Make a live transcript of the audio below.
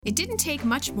It didn't take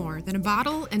much more than a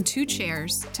bottle and 2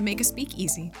 chairs to make a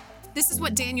speakeasy. This is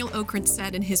what Daniel Okrent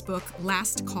said in his book,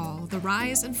 Last Call, The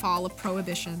Rise and Fall of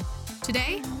Prohibition.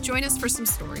 Today, join us for some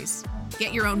stories.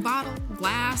 Get your own bottle,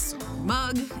 glass,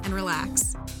 mug, and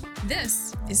relax.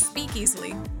 This is Speak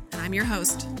Easily, and I'm your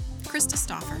host, Krista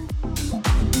Stauffer.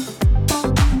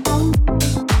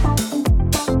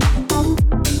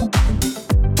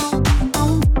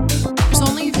 There's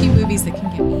only a few movies that can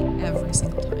get me every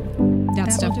single time.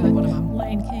 That's definitely one of them.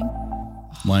 Lion King.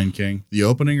 Lion King. The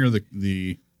opening or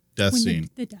the death scene?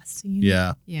 The death scene.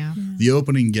 Yeah. Yeah. The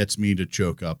opening gets me to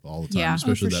choke up all the time, Yeah.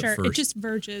 especially for that sure. first. It just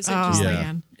verges. It Oh, just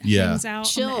man. Yeah. hangs out.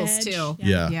 Chills, on the edge. too.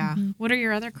 Yeah. Yeah. What are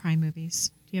your other crime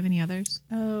movies? Do you have any others?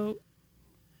 Oh.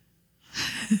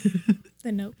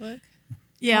 The Notebook.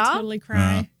 Yeah. I'll totally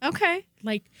cry. Okay.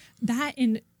 Like that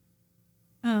in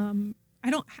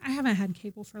I haven't had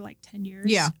cable for like 10 years.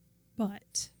 Yeah.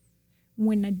 But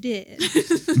when I did,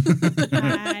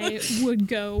 I would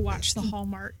go watch the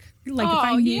Hallmark. Like if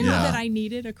I knew yeah. that I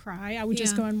needed a cry, I would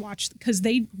just go and watch, because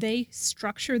they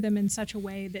structure them in such a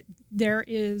way that there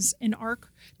is an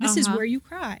arc. This is where you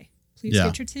cry. Please Yeah.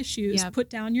 get your tissues, Yep. put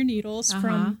down your needles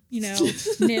from,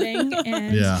 knitting,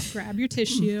 and Yeah. grab your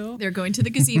tissue. They're going to the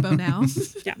gazebo now.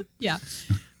 Yeah. Yeah.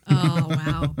 Oh,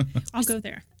 wow. I'll go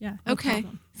there. Yeah. No Okay.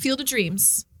 problem. Field of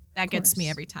Dreams. That gets course. me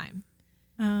every time.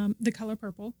 The Color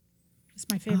Purple is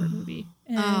my favorite movie.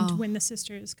 And when the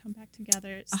sisters come back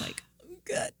together, it's like,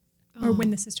 good. Or when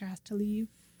the sister has to leave.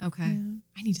 Okay. Yeah.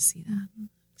 I need to see that.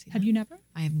 Have you never?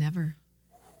 I have never.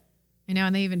 I know,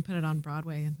 and they even put it on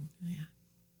Broadway. And yeah.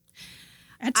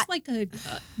 It's like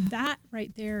that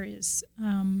right there is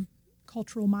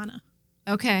cultural mana.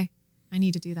 Okay. I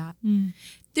need to do that.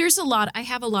 There's I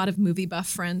have a lot of movie buff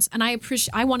friends, and I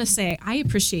want to say I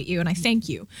appreciate you and I thank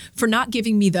you for not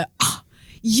giving me the,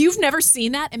 you've never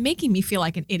seen that, and making me feel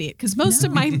like an idiot. Because most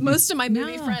of my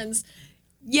movie friends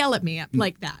yell at me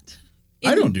like that.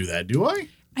 I don't do that, do I?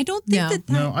 I don't think that.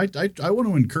 No, I want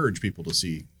to encourage people to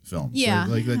see films. Yeah.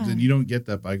 Like you don't get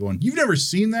that by going, you've never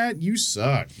seen that? You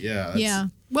suck. Yeah. That's, Yeah.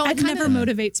 Well, It never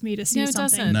motivates me to see No, it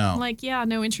something. doesn't. No. Like,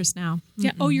 no interest now.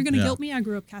 Yeah. Oh, you're going to Yeah. guilt me? I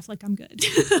grew up Catholic. I'm good.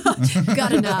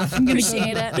 Got enough.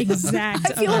 Appreciate it.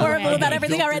 Exact. I feel horrible about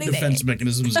everything Built already. the defense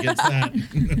mechanisms against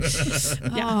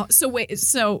that. Oh, so wait,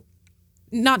 so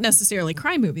not necessarily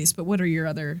crime movies, but what are your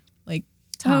other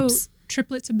tops?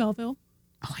 Triplets of Belleville.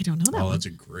 Oh, I don't know that Oh, one. that's a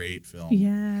great film.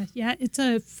 Yeah. Yeah. It's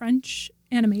a French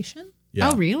animation. Yeah.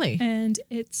 Oh, really? And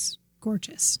it's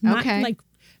gorgeous. Okay. Like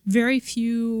very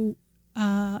few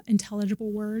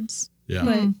intelligible words, Yeah.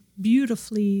 but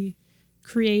beautifully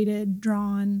created,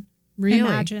 drawn, Really?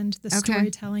 imagined. The Okay.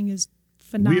 storytelling is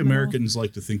phenomenal. We Americans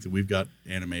like to think that we've got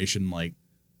animation like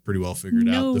pretty well figured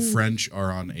out. No. The French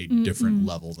are on a different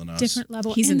level than us. Different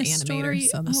level. He's and an the animator, story,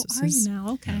 so this are is- you now?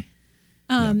 Okay.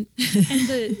 And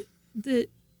the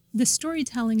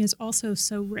storytelling is also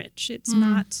so rich. It's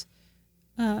not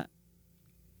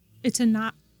it's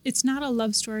not a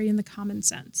love story in the common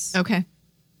sense. Okay.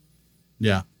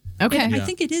 Yeah. Okay. I Yeah.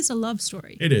 think it is a love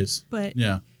story. It is. But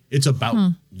Yeah. It's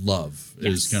about love.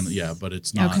 Yes. Is kind of but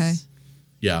it's not. Okay.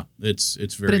 Yeah. It's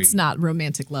very But it's not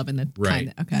romantic love in the Right.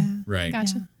 kind of, okay. right.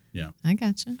 Gotcha. Yeah. I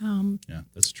gotcha. Yeah.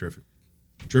 That's terrific.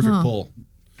 Terrific pull.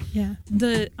 yeah.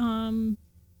 The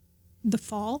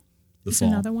Fall The is Fall.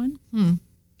 another one.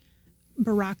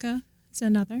 Baraka is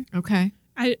another. Okay.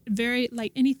 I very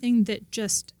like anything that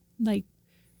just like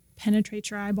penetrates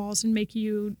your eyeballs and make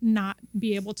you not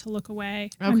be able to look away.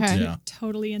 I'm Okay. Yeah.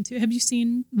 totally into. Have you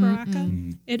seen Baraka?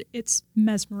 It's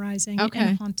mesmerizing Okay.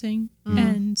 and haunting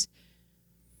and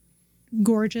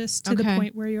gorgeous to the Okay.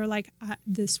 point where you're like,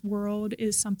 this world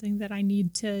is something that I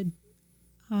need to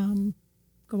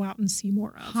go out and see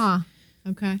more of. Huh.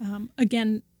 Okay.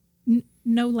 Again,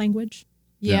 no language,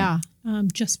 Yeah.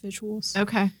 just visuals.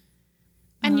 Okay.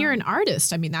 And you're an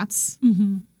artist. I mean, that's,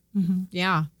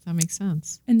 yeah, that makes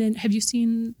sense. And then, have you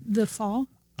seen The Fall?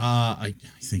 I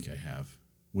think I have.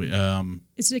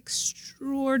 It's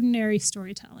extraordinary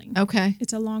storytelling. Okay.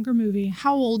 It's a longer movie.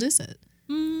 How old is it?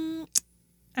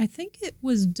 I think it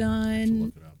was done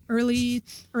look it up. early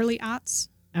aughts,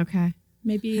 Okay.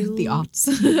 maybe The aughts.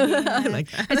 I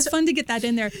like that. It's fun to get that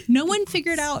in there. No one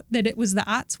figured out that it was the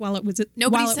aughts while it was the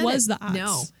aughts.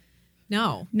 No.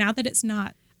 No. Now that it's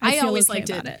not, I feel always okay liked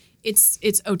about it. It's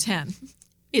 010.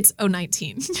 It's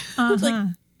 019. Uh-huh.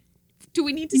 Like, do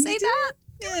we need to say that?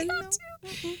 Do we have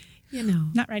to? You know.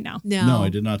 Not right now. No, I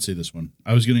did not see this one.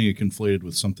 I was getting it conflated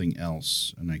with something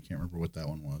else, and I can't remember what that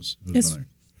one was. It was It's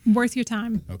worth your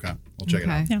time. okay, I'll check it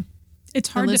out. Yeah, it's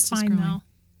hard to list is find growing. now.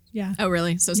 Yeah. Oh,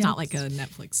 really? So it's Yeah. not like a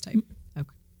Netflix type. Okay.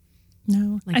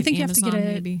 No, Like I an think you have to get Amazon,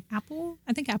 it. maybe? Apple.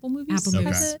 I think Apple Movies Apple has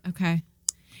Movies. it. Okay.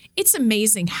 It's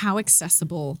amazing how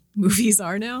accessible movies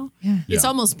are now. Yeah. It's Yeah.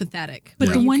 almost pathetic. But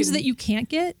where the you ones can- that you can't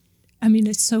get, I mean,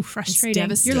 it's so frustrating.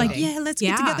 You're like, devastating. yeah, let's get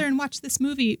Yeah. together and watch this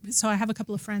movie. So I have a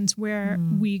couple of friends where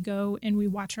we go and we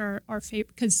watch our favorite,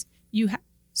 because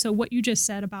so what you just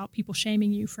said about people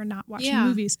shaming you for not watching Yeah.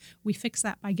 movies, we fix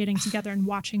that by getting together and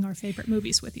watching our favorite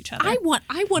movies with each other. I want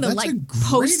to That's like a great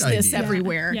post this idea.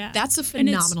 everywhere. Yeah. That's a And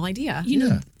it's- phenomenal idea. you know,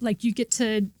 Yeah. like you get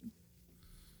to,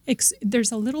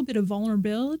 there's a little bit of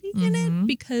vulnerability in it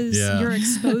because Yeah. you're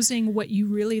exposing what you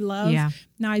really love. Yeah.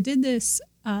 Now, I did this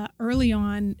early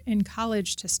on in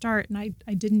college to start, and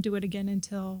I didn't do it again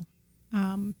until,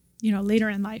 later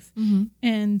in life.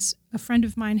 And a friend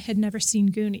of mine had never seen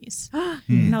Goonies.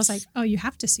 And I was like, oh, you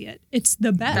have to see it. It's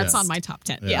the best. That's on my top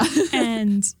 10. Yeah. Yeah.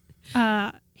 And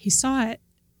he saw it,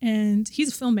 and he's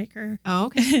a filmmaker. Oh,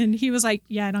 okay. And he was like,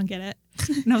 yeah, I don't get it.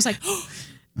 And I was like, oh,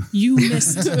 you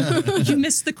missed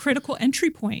the critical entry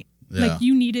point. Yeah. Like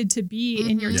you needed to be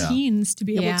in your Yeah. teens to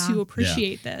be able Yeah. to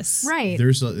appreciate this. Right.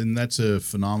 And that's a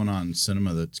phenomenon in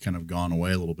cinema that's kind of gone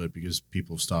away a little bit because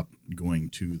people have stopped going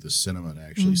to the cinema to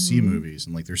actually see movies.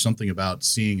 And like, there's something about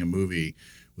seeing a movie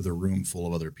with a room full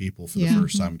of other people for the Yeah.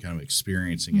 first time, kind of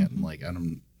experiencing it. And like, I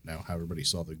don't know how everybody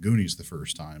saw the Goonies the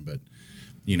first time, but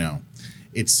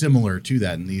it's similar to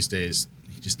that. And these days,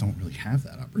 you just don't really have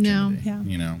that opportunity.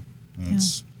 Yeah.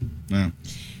 It's, no.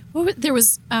 Well, there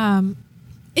was.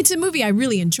 It's a movie I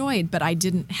really enjoyed, but I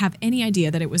didn't have any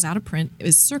idea that it was out of print. It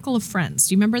was Circle of Friends.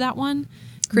 Do you remember that one?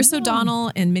 Chris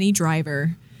O'Donnell and Minnie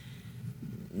Driver.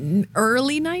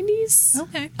 Early 90s.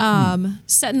 Okay.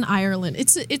 Set in Ireland.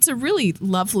 It's a really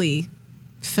lovely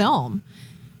film.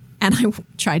 And I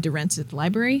tried to rent it at the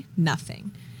library.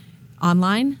 Nothing.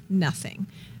 Online. Nothing.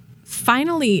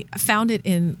 Finally found it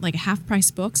in like Half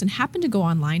Price Books and happened to go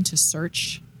online to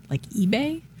search like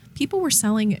eBay. People were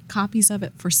selling copies of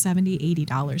it for $70,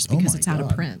 $80 because my it's out of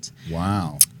God. print.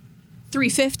 Wow.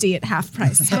 $3.50 at Half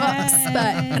Price Books.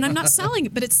 And I'm not selling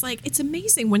it, but it's like, it's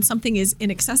amazing when something is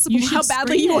inaccessible, You should how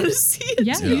badly screen you it. want to see it.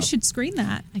 Yeah, Yeah. you should screen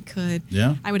that. I could.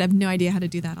 Yeah. I would have no idea how to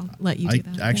do that. I'll let you do I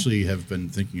that. actually have been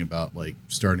thinking about like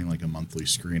starting like a monthly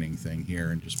screening thing here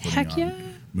and just putting Heck on yeah.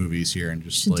 movies here and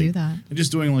just Should like do that. and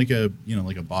just doing like a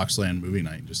Boxland movie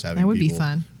night and just having That would be people-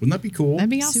 fun. Wouldn't that be cool? That'd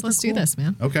be awesome. Super Let's do cool. this,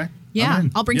 man. Okay. Yeah. I'm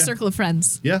in. I'll bring Yeah. Circle of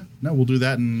Friends. Yeah, no, we'll do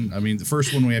that. And I mean, the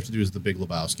first one we have to do is The Big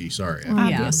Lebowski. Sorry, I have to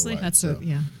give it Obviously. away, That's so,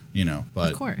 yeah.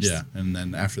 But Of course. yeah, and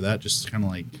then after that, just kind of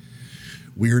like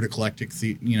weird, eclectic,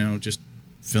 just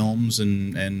films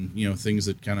and things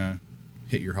that kind of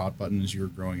hit your hot button as you were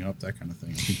growing up, that kind of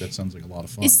thing. I think that sounds like a lot of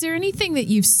fun. Is there anything that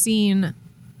you've seen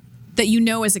that you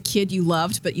know as a kid you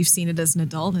loved, but you've seen it as an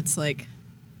adult? It's like,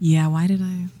 yeah, why did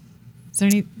I? Is there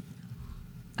any?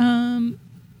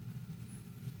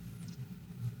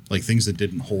 Like things that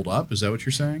didn't hold up? Is that what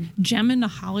you're saying? Gem and the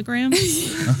holograms.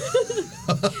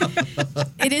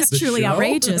 It is The truly show?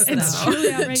 outrageous. It's though.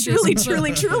 truly outrageous.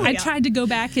 truly. I tried to go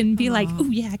back and be like, oh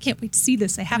yeah, I can't wait to see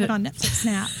this. I have it on Netflix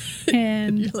now.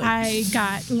 And I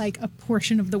got like a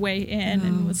portion of the way in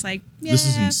and was like, yeah, This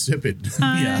is insipid.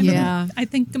 Yeah. Yeah. I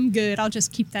think I'm good. I'll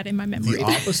just keep that in my memory. The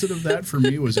opposite of that for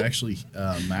me was actually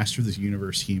Master of the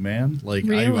Universe He-Man. Like I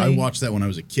Really? watched that when I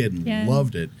was a kid and Yeah.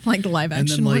 loved it. Like the live And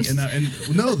action then like one.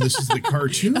 and no, this is the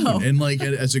cartoon. Oh. And like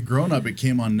as a grown up, it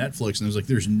came on Netflix, and I was like,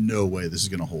 "There's no way this is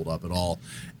going to hold up at all."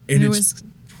 And It it's was-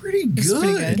 pretty good.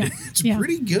 pretty good. Yeah. It's Yeah.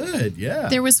 pretty good. Yeah.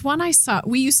 There was one I saw.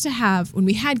 We used to have when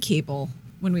we had cable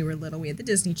when we were little. We had the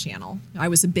Disney Channel. I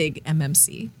was a big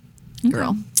MMC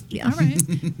girl. Yeah, All right.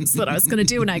 that's what I was going to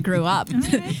do when I grew up.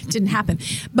 Didn't happen.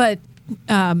 But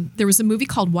there was a movie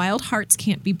called Wild Hearts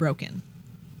Can't Be Broken.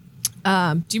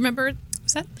 Do you remember?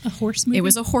 Was that a horse movie? It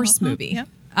was a horse Uh-huh. movie. Yep.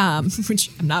 Which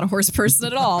I'm not a horse person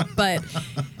at all. But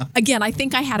again, I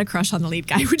think I had a crush on the lead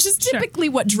guy, which is typically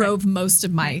what drove most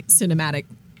of my cinematic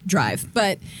drive.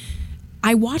 But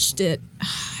I watched it.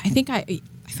 I think I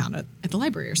found it at the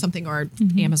library or something, or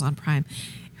Amazon Prime.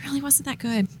 It really wasn't that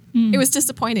good. It was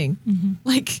disappointing.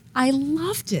 Like I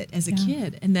loved it as a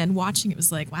kid, and then watching it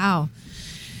was like, wow.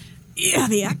 Yeah,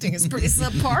 the acting is pretty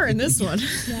subpar in this one.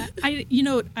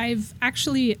 Yeah. I've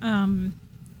actually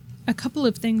a couple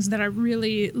of things that I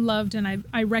really loved, and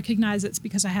I recognize it's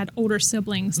because I had older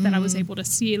siblings that I was able to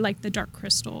see, like The Dark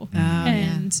Crystal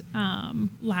and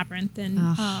Labyrinth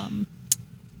and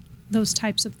those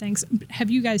types of things. Have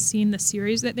you guys seen the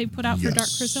series that they put out for Dark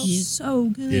Yes. Crystal? Yes. So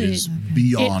good. It is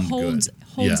beyond It holds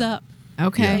good. Yeah. up.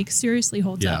 Okay. Like seriously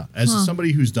holds Yeah, up. as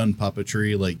somebody who's done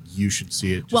puppetry, like you should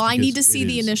see it. Just Well, I need to because see it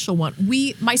the is- initial one.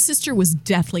 My sister was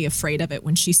deathly afraid of it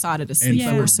when she saw it at a and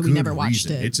sleepover, for so we good never watched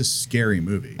reason. it. It's a scary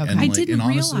movie. Okay. And I like, didn't and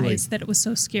honestly, realize like, that it was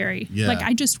so scary. Yeah. Like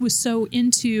I just was so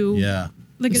into Yeah.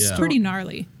 like it's Yeah. pretty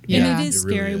gnarly. Yeah. And it is It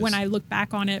really scary is. when I look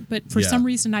back on it, but for Yeah. some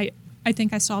reason I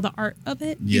think I saw the art of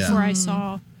it Yeah. before I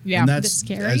saw Yeah. And the that's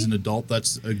scary. as an adult,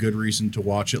 that's a good reason to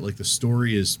watch it. Like the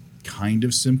story is kind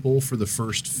of simple for the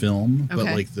first film, but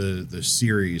Okay. like the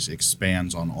series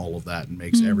expands on all of that and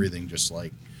makes everything just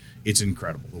like it's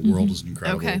incredible. The world is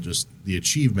incredible. Okay. Just the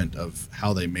achievement of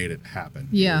how they made it happen.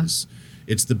 Yeah.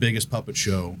 It's the biggest puppet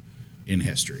show in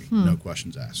history. No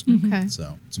questions asked. Okay.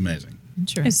 So it's amazing.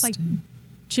 Interesting. It's like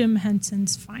Jim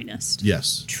Henson's finest.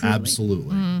 Yes, Truly.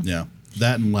 absolutely. Yeah.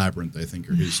 That and Labyrinth, I think,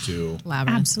 are his two.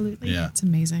 Labyrinth. Absolutely. Yeah. It's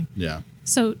amazing. Yeah.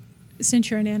 So since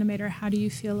you're an animator, how do you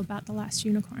feel about The Last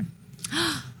Unicorn?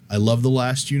 I love The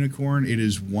Last Unicorn. It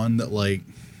is one that like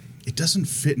it doesn't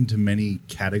fit into many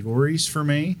categories for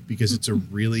me because it's a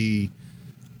really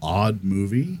odd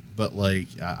movie, but like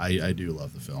I do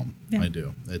love the film. Yeah. I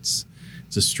do. It's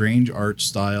a strange art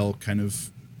style, kind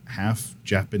of half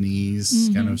Japanese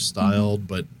kind of styled,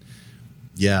 but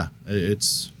yeah,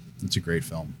 it's a great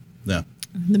film. Yeah.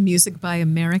 The music by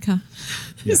America.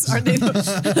 Yes. Are they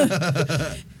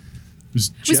Was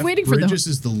Jeff waiting for the- Bridges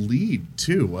is the lead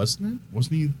too, wasn't it?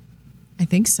 Wasn't he? I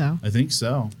think so. I think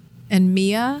so. And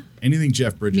Mia? Anything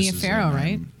Jeff Bridges Mia is Farrow, in,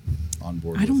 right? I'm on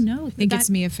board. I don't with. know. I think it's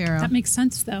Mia Farrow. That makes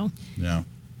sense though. Yeah.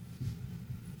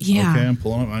 Yeah. Okay, I'm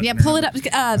pulling up. Yeah, pull it up.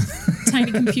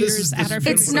 Tiny This computers is at our what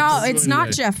It's I'm no, doing it's not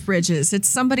today. Jeff Bridges. It's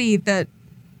somebody that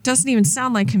doesn't even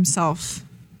sound like himself.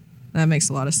 That makes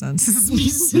a lot of sense.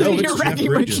 No, it's Jeff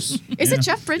Bridges. Is it Yeah.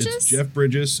 Jeff Bridges? It's Jeff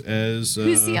Bridges as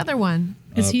Who's the other one?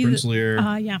 Is he Prince the- Lear.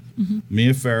 Yeah. Mm-hmm.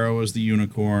 Mia Farrow as the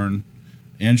unicorn.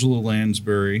 Angela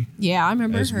Lansbury Yeah, I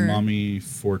remember as her. Mommy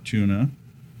Fortuna.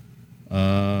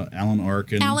 Alan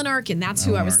Arkin. Alan Arkin, that's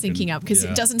who Alan I was Arkin, thinking of because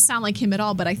yeah. it doesn't sound like him at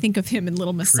all, but I think of him in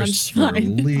Little Miss Christopher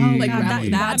Sunshine. Lee. Oh, Like, God,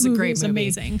 that- that's a movie great is movie.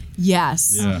 amazing.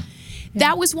 Yes. Yeah.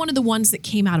 That was one of the ones that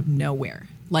came out of nowhere.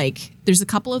 Like, there's a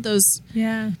couple of those.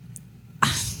 Yeah.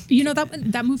 You know,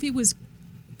 that movie was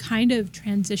kind of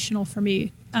transitional for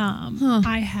me.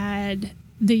 I had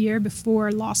the year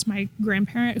before lost my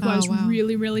grandparent who I Oh, was wow.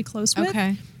 really, really close with.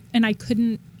 Okay. And I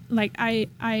couldn't like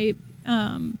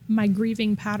my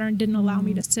grieving pattern didn't allow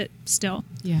me to sit still.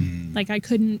 Yeah. Like I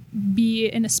couldn't be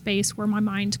in a space where my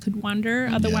mind could wander.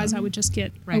 Otherwise I would just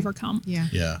get Right. overcome. Yeah.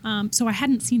 Yeah. So I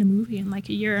hadn't seen a movie in like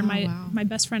a year, and Oh, wow. my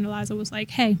best friend Eliza was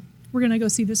like, "Hey, we're gonna go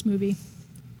see this movie.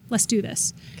 Let's do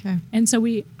this." Okay. And so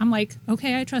I'm like,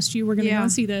 "Okay, I trust you. We're gonna Yeah. go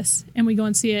and see this." And we go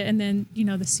and see it, and then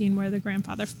the scene where the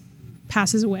grandfather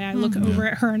passes away. I look over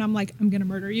at her, and I'm like, "I'm gonna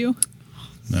murder you."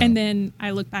 No. And then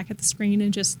I look back at the screen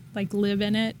and just like live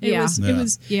in it. It Yeah. was Yeah. it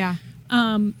was Yeah.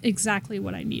 exactly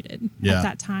what I needed Yeah. at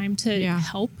that time to Yeah.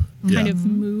 help Yeah. kind of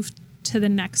move to the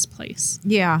next place.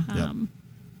 Yeah. Yeah.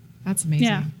 That's amazing.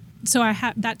 Yeah. So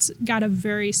that's got a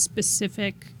very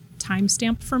specific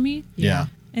timestamp for me. Yeah.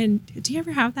 And do you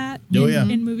ever have that Oh, in, yeah.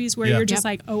 in movies where Yeah. you're just Yep.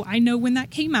 like, oh, I know when that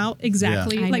came out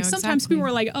exactly. I Like know sometimes exactly. people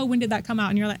are like, oh, when did that come out?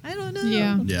 And you're like, I don't know.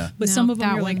 Yeah. Yeah. But No, some of them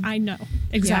that you're like, one. I know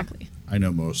exactly. I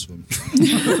know most of them.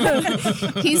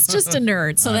 He's just a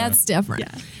nerd, so that's different.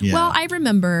 Yeah. Yeah. Well, I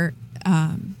remember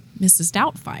Mrs.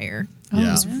 Doubtfire. Yeah.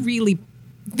 It was really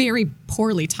very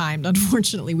poorly timed.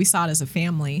 Unfortunately, we saw it as a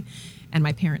family, and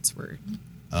my parents were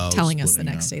telling us the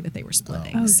splitting next up. day that they were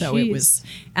splitting. Oh, so it geez. was,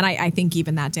 and I think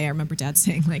even that day, I remember Dad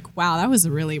saying like, "Wow, that was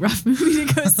a really rough movie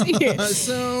to go see."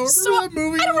 So, So I don't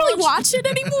really watch it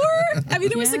anymore. I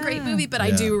mean, it was a great Yeah. movie, but I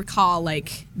Yeah. do recall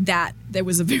like that there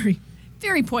was a very,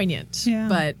 very poignant. Yeah.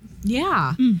 But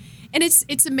yeah, and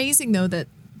it's amazing though that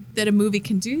a movie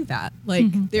can do that.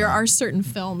 Like there are certain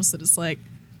films that it's like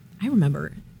I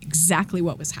remember exactly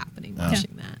what was happening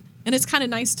watching that, and it's kind of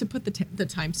nice to put the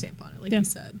timestamp on it, like Yeah. you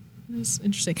said. It was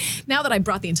interesting. Now that I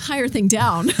brought the entire thing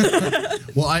down,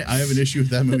 Well, I have an issue with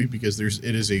that movie because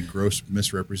it is a gross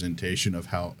misrepresentation of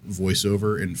how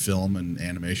voiceover in film and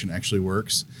animation actually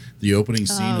works. The opening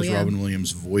scene is yeah. Robin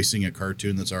Williams voicing a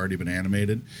cartoon that's already been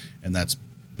animated, and that's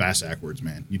backwards,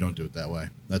 man. You don't do it that way.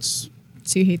 That's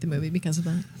so you hate the movie because of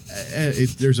that?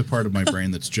 there's a part of my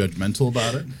brain that's judgmental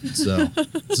about it. So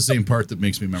it's the same part that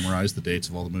makes me memorize the dates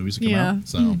of all the movies that come Yeah. out.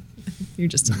 So You're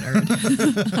just a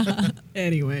nerd.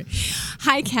 Anyway,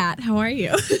 hi, Kat. How are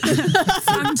you?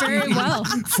 I'm very well.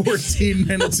 14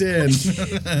 minutes in.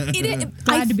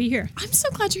 Glad to be here. I'm so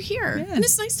glad you're here, Yeah. and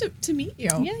it's nice to meet you.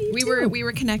 Yeah, you we too.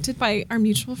 were connected by our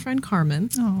mutual friend Carmen.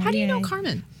 Oh, How do you know yay.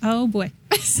 Carmen? Oh boy.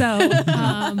 So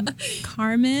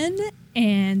Carmen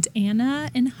and Anna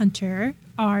and Hunter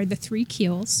are the Three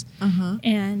Keels,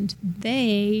 and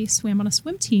they swam on a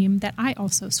swim team that I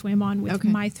also swam on with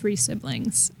my 3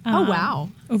 siblings. Oh, wow.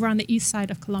 Over on the east side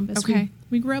of Columbus. Okay.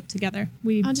 We grew up together.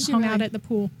 We Oh, did you hung really? out at the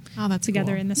pool Oh, that's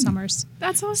together cool. in the summers.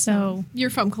 That's awesome. So- You're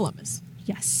from Columbus.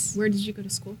 Yes. Where did you go to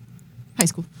school? High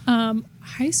school.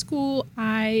 High school,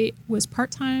 I was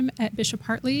part-time at Bishop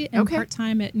Hartley and Okay.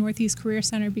 part-time at Northeast Career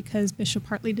Center because Bishop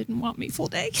Hartley didn't want me full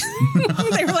day.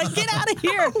 They were like, get out of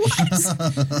here.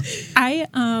 What? I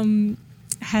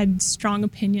had strong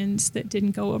opinions that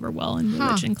didn't go over well in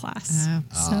religion class.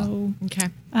 So Okay.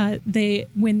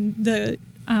 when the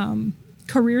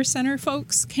Career Center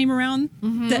folks came around,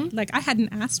 that like I hadn't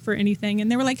asked for anything,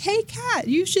 and they were like, "Hey, Kat,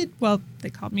 you should." Well, they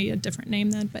called me a different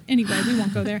name then, but anyway, we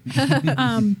won't go there.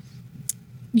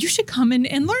 You should come and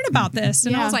learn about this.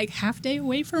 And I Yeah. was like, half day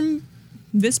away from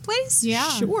this place?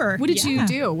 Sure. What did you Yeah.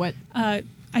 do? What?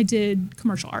 I did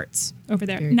commercial arts over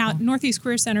there. Very Now, cool. Northeast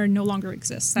Career Center no longer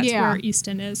exists. That's Yeah. where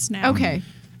Easton is now. Okay.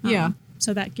 Yeah.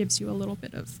 So that gives you a little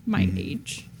bit of my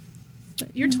age. But,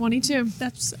 You're 22.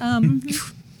 that's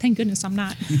thank goodness I'm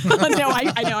not. No,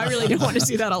 I know. I really don't want to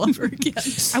see that all over again.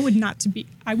 I would not to be.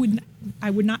 I would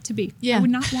not to be. Yeah. I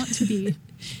would not want to be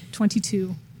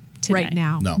 22 today. Right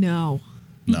now. No.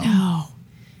 No.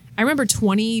 I remember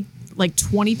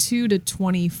 22 to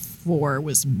 24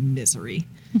 was misery.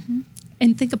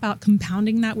 And think about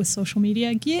compounding that with social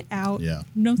media. Get out. Yeah.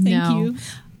 No, thank you.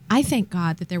 I thank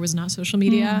God that there was not social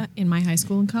media in my high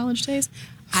school and college days.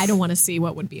 I don't want to see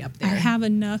what would be up there. I have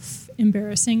enough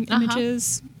embarrassing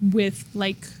images with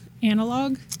like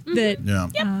analog that. Yeah.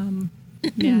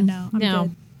 Yeah. No. I'm no.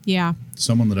 good. Yeah.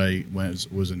 Someone that I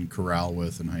was in chorale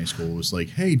with in high school was like,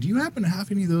 "Hey, do you happen to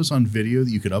have any of those on video that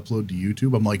you could upload to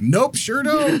YouTube?" I'm like, "Nope, sure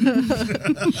don't. Not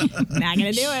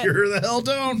gonna do it. Sure the hell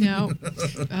don't." No.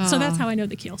 So that's how I know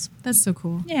the Keels. That's so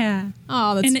cool. Yeah.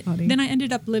 Oh, that's and funny. then I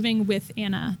ended up living with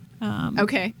Anna.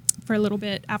 Okay. For a little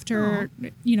bit after,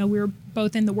 we were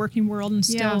both in the working world and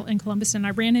still Yeah. in Columbus. And I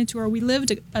ran into her. We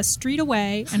lived a street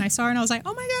away, and I saw her, and I was like,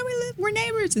 "Oh my God, we're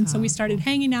neighbors!" And so we started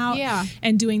hanging out Yeah.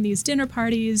 and doing these dinner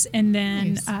parties. And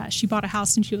then Nice. she bought a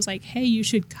house, and she was like, "Hey, you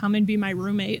should come and be my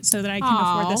roommate so that I can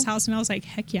Aw. afford this house." And I was like,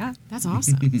 "Heck yeah!" That's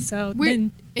awesome. So We're,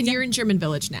 then, and you're in German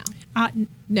Village now.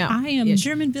 No. I am Ish.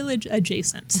 German Village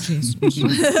adjacent.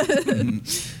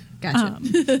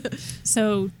 Gotcha.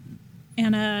 So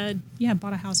Anna,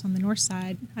 bought a house on the north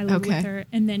side. I lived Okay. with her,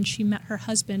 and then she met her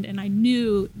husband, and I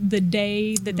knew the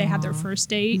day that they had their first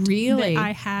date. Really? That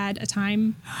I had a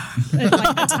time, like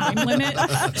a time limit.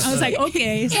 I was like,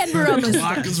 okay, And we're on The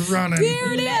clock is running.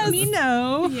 there it is. Let me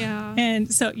know. Yeah.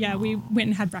 And so we went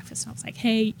and had breakfast, and I was like,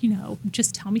 hey,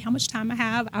 just tell me how much time I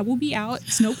have. I will be out.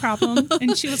 It's no problem.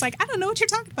 And she was like, I don't know what you're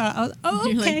talking about. I was, oh,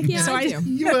 You're okay. like, yeah, so I do.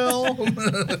 You will.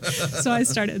 so I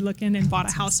started looking and bought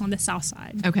a house on the south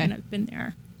side. Okay. And I've been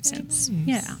there since. Nice.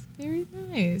 Yeah. Very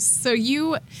nice. So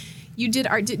you did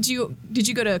art. Did you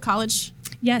go to college?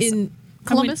 Yes. In I went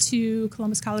Columbus? to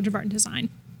Columbus College of Art and Design.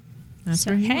 That's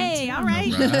So, where you hey, went. all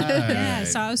right. Right. Yeah.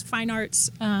 So I was fine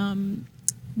arts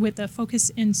with a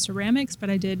focus in ceramics, but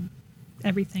I did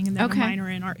everything and then Okay. a minor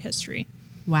in art history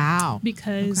Wow.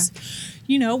 because,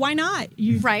 why not?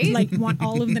 You Right? want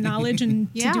all of the knowledge and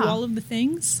Yeah. to do all of the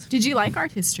things. Did you like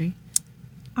art history?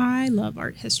 I love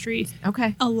art history.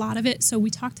 Okay. A lot of it. So we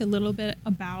talked a little bit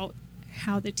about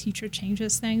how the teacher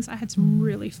changes things. I had some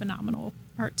really phenomenal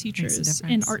art teachers and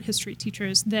difference. art history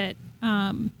teachers that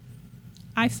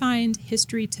I find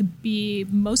history to be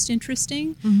most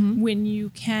interesting when you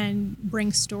can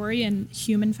bring story and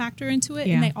human factor into it.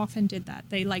 Yeah. And they often did that.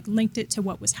 They linked it to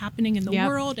what was happening in the Yep.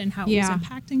 world and how it Yeah. was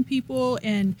impacting people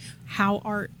and how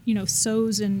art,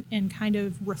 sows and kind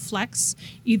of reflects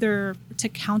either to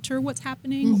counter what's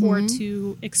happening or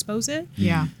to expose it.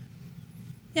 Yeah.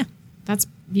 Yeah. That's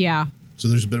yeah. So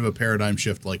there's a bit of a paradigm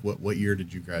shift. Like, what year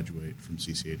did you graduate from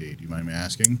CCAD? Do you mind me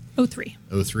asking? 03.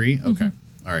 03? Okay.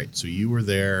 All right. So you were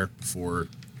there before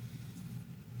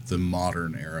the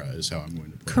modern era is how I'm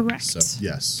going to put Correct. it. So,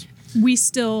 yes. We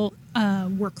still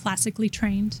were classically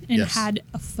trained and Yes. had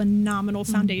a phenomenal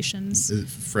foundations. The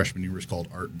freshman year was called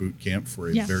Art Boot Camp for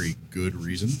a Yeah. very good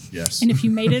reason. Yes. And if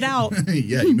you made it out,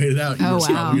 yeah, you made it out. You Oh, were wow.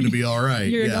 probably going to be all right.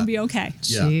 you're yeah. going to be okay.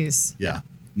 Yeah. Jeez. Yeah.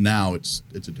 Now it's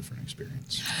a different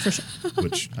experience, For sure.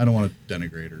 which I don't want to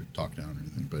denigrate or talk down or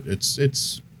anything, but it's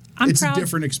I'm a proud-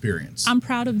 different experience. I'm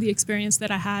proud of the experience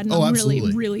that I had, and Oh, I'm really,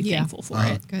 absolutely. really Yeah. thankful for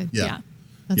Uh-huh. it. Good. Yeah.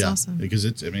 That's yeah, awesome. because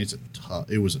it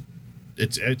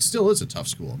still is a tough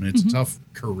school. I mean, it's a tough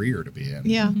career to be in.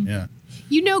 Yeah. Yeah.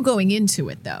 Going into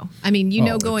it though. I mean,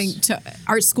 going it's- to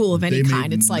art school of any They kind.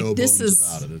 made It's like no this bones is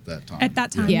about it at that time. At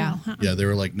that time, Yeah. no, uh-uh. Yeah, they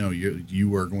were like, no,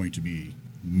 you are going to be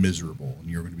miserable and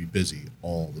you're going to be busy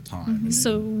all the time. And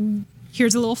So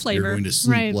here's a little flavor. you're going to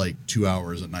sleep Right. like 2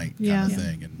 hours a night kind Yeah. of Yeah.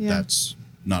 thing. And Yeah. that's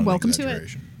not Welcome an to it.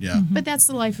 exaggeration. Yeah. But that's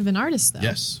the life of an artist, though.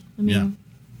 Yes. I mean,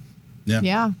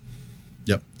 yeah.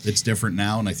 Yep. It's different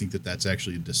now. And I think that that's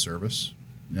actually a disservice.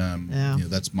 Yeah. You know,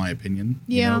 that's my opinion.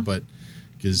 Yeah. You know, but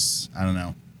because I don't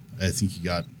know, I think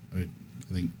I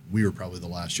think we were probably the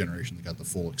last generation that got the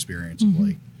full experience of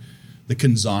like the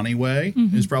Kanzani way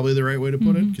is probably the right way to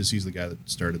put it, because he's the guy that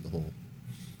started the whole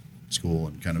school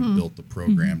and kind of built the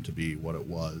program to be what it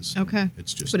was. Okay.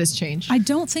 It's just, But it's changed. I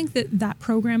don't think that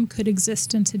program could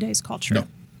exist in today's culture. no,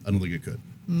 I don't think it could.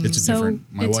 It's a So different,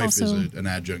 my it's wife also- is an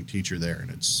adjunct teacher there, and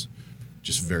it's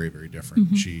just very, very different.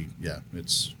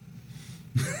 It's,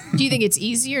 Do you think it's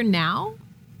easier now?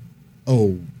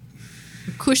 oh,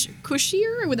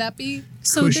 Cushier? Would that be?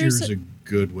 So cushier there's is a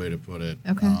good way to put it.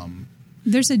 Okay.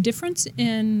 there's a difference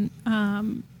in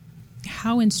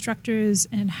how instructors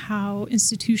and how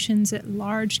institutions at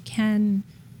large can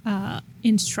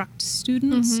instruct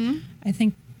students. I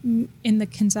think in the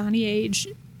Kanzani age,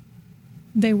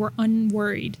 they were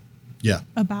unworried Yeah.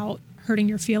 about hurting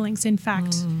your feelings. In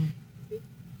fact,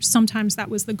 sometimes that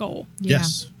was the goal. Yeah.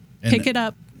 Yes. And, Pick it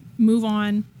up, move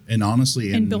on. and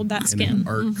honestly, and build that in skin. an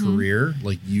art career,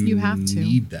 like You have to.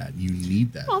 need that. You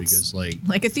need that Well, it's because like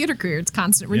Like a theater career, it's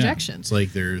constant yeah, rejection. it's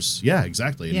like there's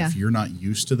exactly. And Yeah. if you're not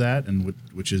used to that, and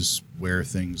which is where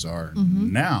things are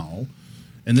Mm-hmm. now,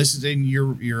 and this is and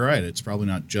you're right. It's probably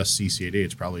not just CCAD.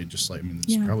 It's probably just like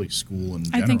it's Yeah. probably school in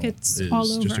I general. think it's is all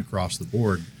just over. across the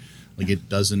board. Like it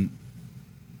doesn't.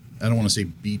 I don't want to say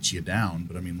beat you down,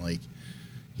 but I mean like.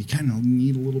 You kind of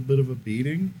need a little bit of a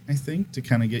beating, I think, to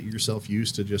kind of get yourself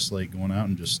used to just like going out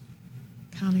and just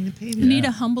Counting the pavement. You need Yeah.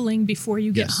 a humbling before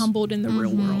you get Yes. humbled in the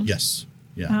real world. yes,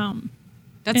 yeah,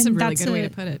 That's a and really that's good way a-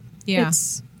 to put it. Yeah.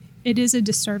 It is a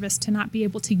disservice to not be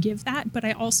able to give that, but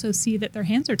I also see that their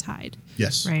hands are tied.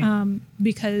 yes, Right.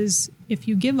 Because if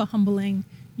you give a humbling,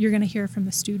 you're going to hear from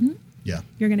the student, yeah,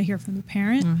 you're going to hear from the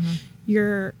parent,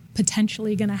 you're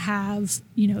potentially going to have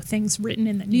things written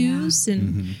in the news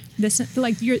and this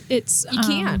like it's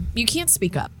you can't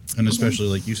speak up. and especially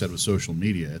like you said with social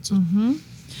media, it's a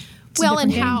Well,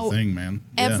 and different how thing, man.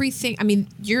 Yeah. everything. I mean,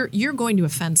 you're going to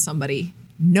offend somebody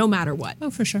no matter what, oh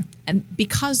for sure. and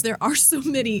because there are so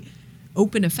many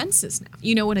open offenses now.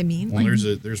 You know what I mean? Well,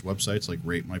 there's websites like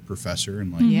Rate My Professor,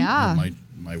 and like Yeah.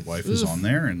 my wife is on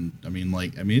there, and I mean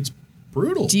it's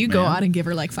brutal. Do you go man. out and give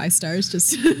her like 5 stars?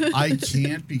 Just I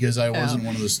can't because I wasn't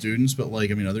one of the students, but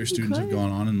like I mean, other students have could.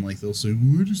 gone on and like they'll say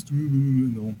we're just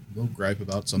and they'll gripe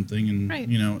about something, and Right.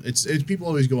 it's people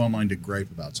always go online to gripe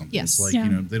about something. Yes. It's like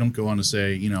Yeah. they don't go on to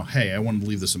say hey, I wanted to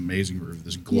leave this amazing review,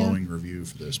 this glowing review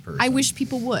for this person. I wish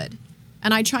people would,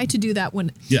 and I try to do that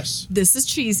when Yes. this is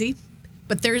cheesy,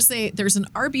 but there's an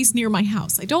Arby's near my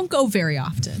house. I don't go very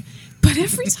often, but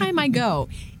every time I go,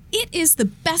 it is the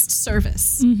best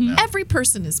service. Every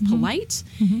person is polite.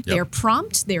 They're Yep.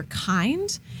 prompt. They're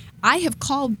kind. I have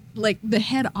called like the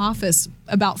head office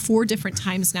about 4 different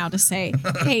times now to say,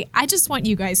 hey, I just want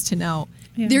you guys to know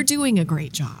Yeah. they're doing a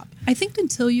great job. I think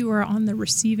until you are on the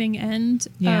receiving end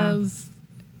Yeah. of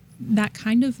that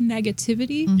kind of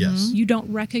negativity, Yes. you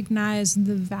don't recognize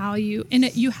the value. And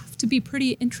you have to be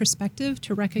pretty introspective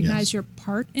to recognize Yes. your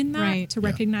part in that, Right. to Yeah.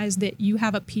 recognize that you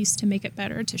have a piece to make it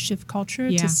better, to shift culture,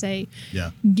 Yeah. to say Yeah.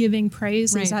 giving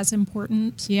praise is Right. as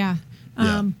important. Yeah.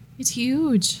 Yeah. It's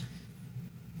huge.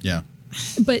 Yeah.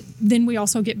 But then we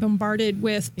also get bombarded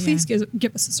with, please give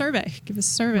us a survey, give us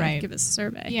a survey, Right. give us a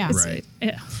survey. Yeah. It's- Right.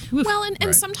 oof. Well, and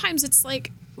Right. sometimes it's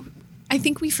like, I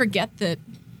think we forget that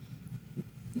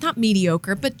not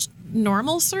mediocre, but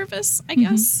normal service, I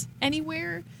guess,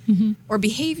 anywhere or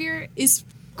behavior is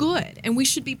good. And we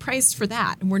should be praised for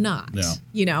that. And we're not, Yeah.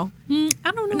 you know?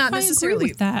 I don't know Not if I agree necessarily-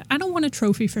 with that. I don't want a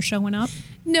trophy for showing up.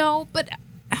 No, but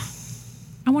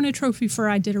I want a trophy for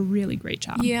I did a really great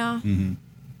job. yeah. Do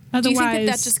Otherwise, you think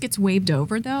that just gets waved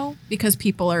over though? Because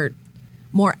people are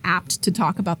more apt to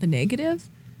talk about the negative?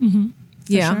 for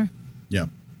Yeah. sure. Yeah.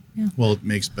 Yeah. Well, it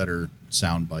makes better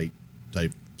soundbite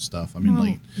type stuff. I mean, Well,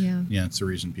 like, yeah. it's the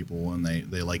reason people when they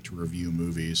like to review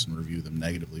movies and review them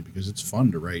negatively because it's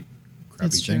fun to write crappy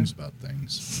That's true. things about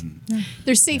things. And,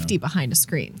 There's safety behind a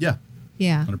screen. yeah,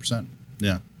 Yeah. 100%.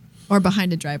 Yeah. Or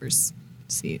behind a driver's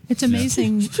seat. It's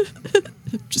amazing.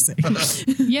 Just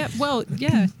saying. Yeah, well,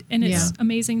 yeah, and it's Yeah.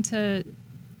 amazing to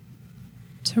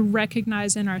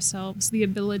recognize in ourselves the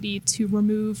ability to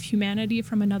remove humanity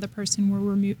from another person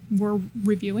we're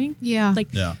reviewing. Yeah. Like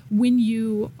Yeah. when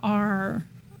you are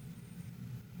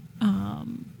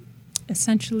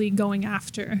essentially going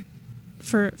after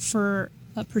for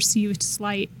a perceived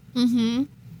slight,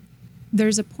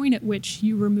 there's a point at which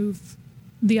you remove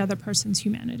the other person's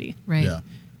humanity. Right. Yeah.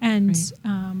 And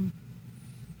Right.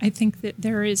 I think that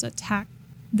there is a tact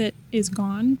that is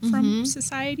gone from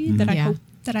society that Yeah.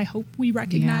 I hope we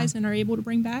recognize and are able to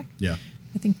bring back. Yeah.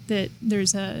 I think that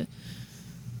there's an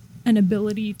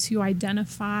ability to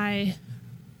identify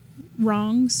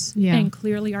wrongs Yeah. and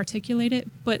clearly articulate it.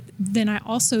 But then I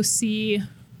also see,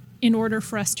 in order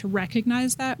for us to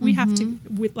recognize that, we have to,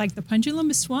 with like the pendulum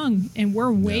is swung, and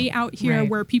we're way Yeah. out here Right.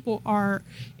 where people are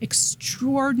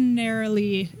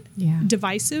extraordinarily Yeah.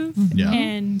 divisive, Yeah.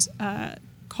 and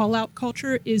call out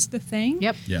culture is the thing.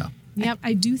 Yep. Yeah. Yep.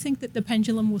 I do think that the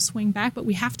pendulum will swing back, but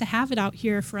we have to have it out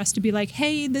here for us to be like,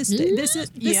 hey, this is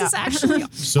Yeah. actually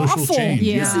Social awful. change.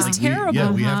 Yeah. This is Like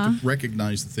terrible. we have to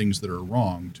recognize the things that are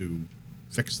wrong to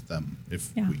fix them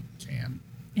if Yeah. we can.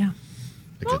 Yeah.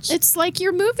 Like Well, it's like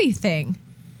your movie thing.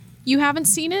 You haven't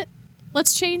seen it?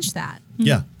 Let's change that.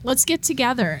 yeah. Let's get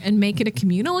together and make it a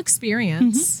communal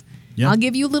experience. Yeah. I'll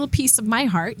give you a little piece of my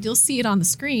heart. You'll see it on the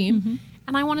screen.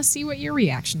 And I want to see what your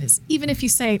reaction is, even if you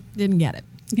say, didn't get it.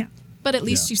 Yeah. But at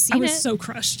least Yeah. you've I seen was it. so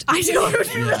crushed. I know. It would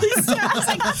be really sad. I was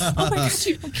like, Oh my God,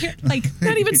 you don't care. Like,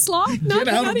 not even slaw? Not, Get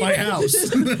out not of my even- house.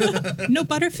 no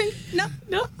Butterfinger? No.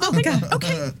 No. Oh my God.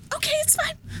 Okay. Okay, it's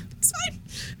fine. It's fine.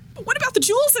 But what about the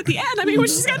jewels at the end? I mean, when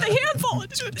she's got the handful.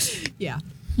 Yeah.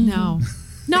 No.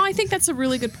 No, I think that's a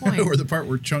really good point. Or the part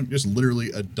where Chunk just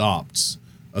literally adopts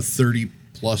a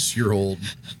 30-plus-year-old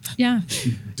Yeah.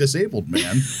 disabled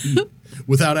man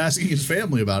without asking his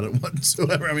family about it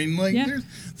whatsoever. I mean, like, Yeah.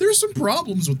 there's some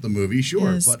problems with the movie,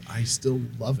 sure, Yes. but I still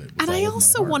love it. And I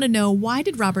also want to know, why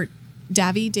did Robert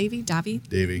Davy, Davey.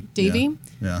 Davey?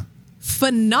 Yeah.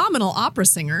 Phenomenal opera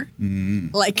singer.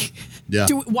 Like, Yeah.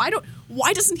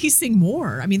 why doesn't he sing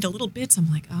more? I mean, the little bits, I'm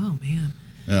like, oh man.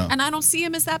 Yeah. And I don't see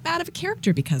him as that bad of a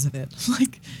character because of it.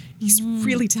 Like, he's a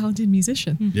really talented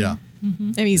musician. Yeah. I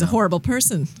mean, he's a horrible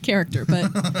person character,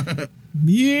 but I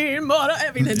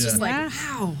mean, it's just like, Yeah.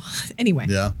 wow. Anyway,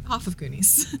 Yeah. off of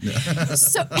Goonies.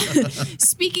 So,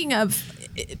 speaking of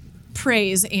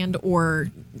praise and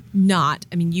or not,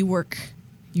 I mean, you're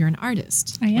an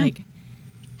artist. I am. Like,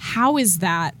 how is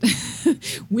that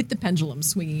with the pendulum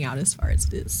swinging out as far as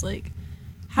it is? Like,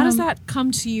 how does that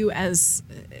come to you as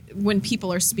when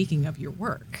people are speaking of your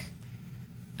work?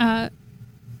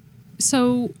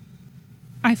 So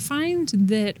I find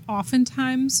that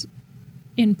oftentimes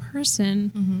in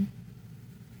person,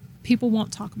 people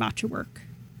won't talk about your work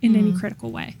in any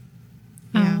critical way.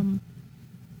 Yeah.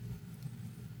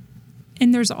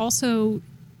 And there's also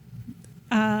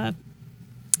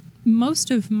most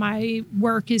of my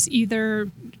work is either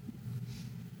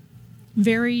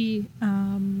very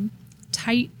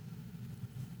tight,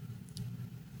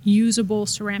 usable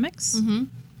ceramics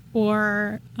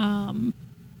or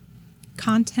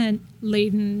content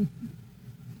laden.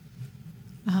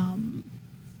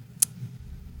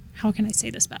 How can I say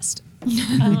this best?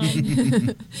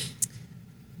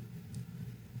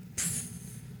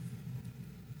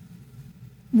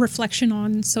 Reflection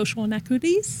on social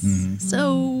inequities.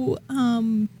 So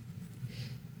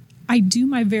I do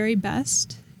my very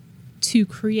best to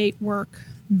create work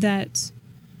that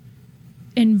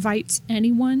invites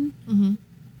anyone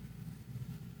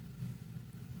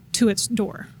to its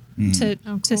door to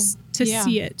Oh, to cool. to Yeah,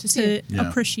 see it, to see to it. Yeah.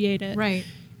 appreciate it. Right.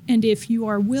 And if you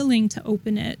are willing to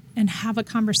open it and have a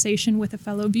conversation with a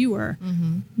fellow viewer,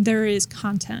 there is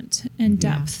content and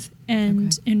depth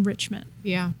and enrichment.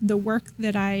 Yeah. The work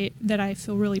that I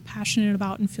feel really passionate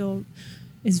about and feel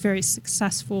is very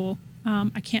successful,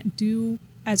 I can't do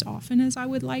as often as I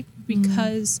would like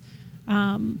because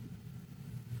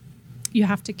you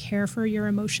have to care for your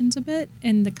emotions a bit,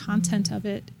 and the content of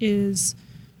it is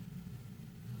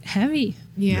heavy,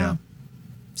 Yeah.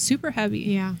 super heavy.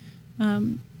 Yeah.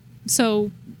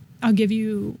 So I'll give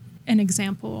you an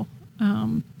example.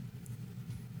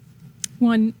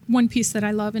 One piece that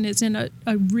I love and is in a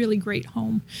really great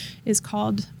home is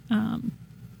called, well,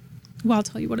 I'll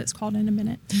tell you what it's called in a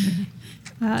minute.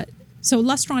 So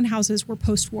Lustron houses were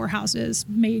post-war houses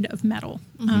made of metal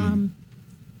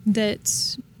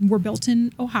that were built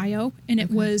in Ohio, and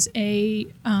it was a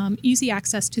easy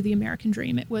access to the American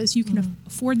dream. It was, you can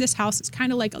afford this house. It's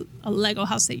kind of like a Lego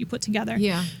house that you put together.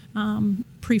 Yeah.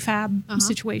 Prefab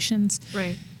situations.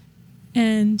 Right.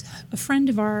 And a friend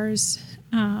of ours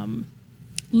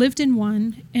lived in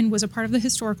one and was a part of the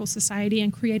Historical Society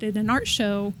and created an art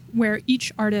show where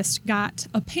each artist got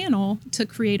a panel to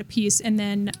create a piece. And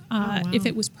then if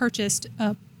it was purchased,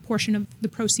 a portion of the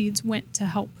proceeds went to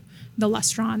help the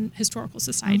Lustron Historical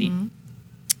Society.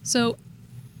 So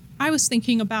I was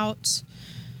thinking about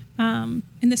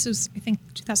And this was, I think,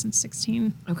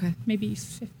 2016. Okay. Maybe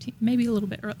 15, maybe a little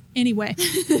bit early. Anyway,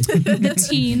 the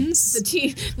teens.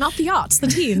 Not the aughts, the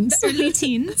teens. The early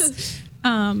teens.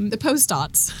 The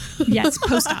post-aughts. Yes,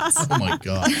 post-aughts. Oh my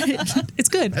God. It's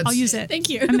good. I'll use it. Thank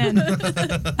you. I'm in.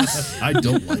 I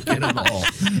don't like it at all.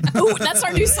 Oh, that's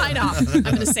our new sign-off. I'm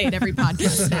going to say it every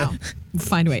podcast now. We'll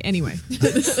find a way. Anyway.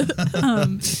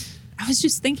 I was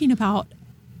just thinking about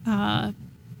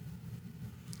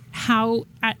how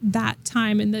at that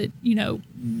time in the,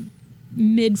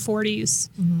 mid 40s,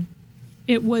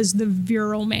 it was the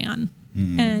virile man.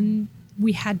 And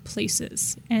we had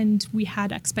places and we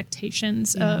had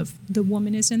expectations of the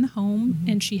woman is in the home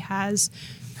and she has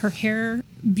her hair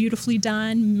beautifully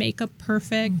done, makeup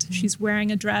perfect. She's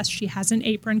wearing a dress. She has an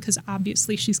apron because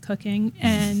obviously she's cooking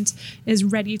and is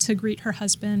ready to greet her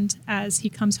husband as he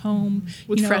comes home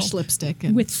With fresh lipstick.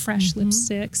 And, with fresh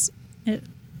lipsticks,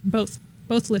 both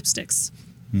lipsticks.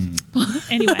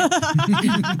 Anyway,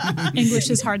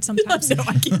 English is hard sometimes.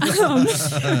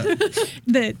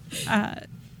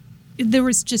 There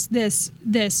was just this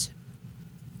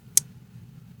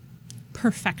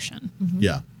perfection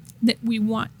Yeah. that we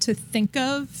want to think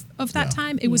of that Yeah.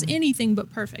 time. It was anything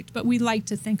but perfect, but we like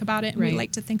to think about it, and we Right.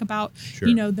 like to think about,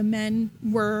 Sure. the men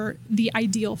were the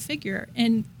ideal figure.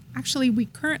 And actually, we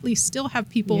currently still have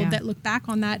people Yeah. that look back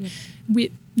on that. Mad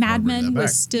Wanna bring Men that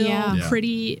was back. still Yeah.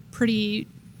 pretty,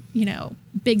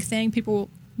 big thing. People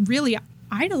really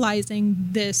idolizing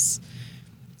this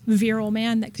virile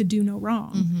man that could do no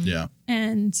wrong. Yeah.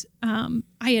 And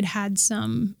I had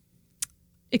some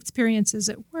experiences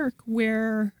at work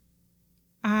where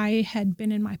I had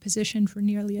been in my position for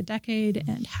nearly a decade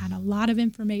and had a lot of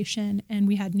information, and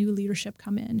we had new leadership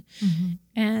come in.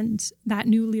 And that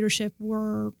new leadership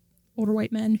were older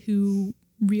white men who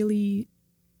really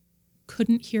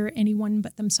couldn't hear anyone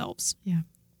but themselves. Yeah.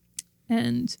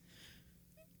 And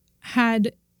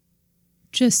had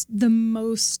just the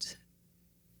most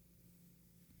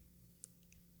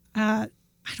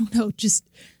just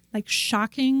like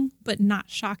shocking but not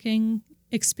shocking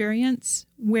experience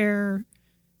where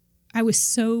I was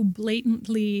so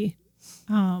blatantly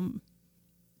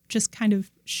just kind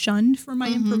of shunned for my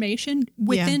information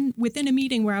within a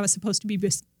meeting where I was supposed to be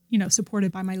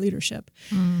supported by my leadership.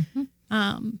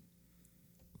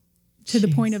 To the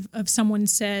point of someone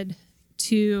said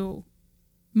to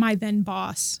my then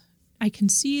boss, I can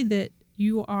see that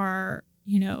you are,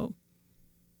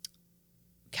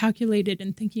 calculated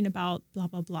and thinking about blah,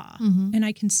 blah, blah. And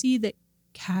I can see that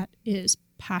Kat is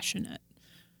passionate.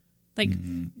 Like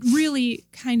really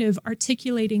kind of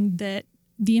articulating that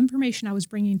the information I was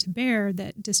bringing to bear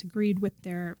that disagreed with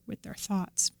their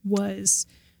thoughts was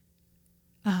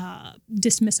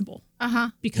dismissible.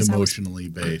 Because Emotionally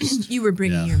based. You were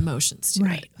bringing Yeah. your emotions to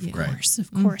right, it.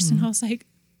 of course. And I was like,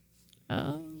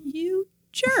 oh, you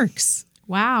jerks.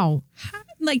 Wow.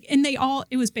 And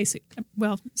it was basic.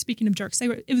 Well, speaking of jerks,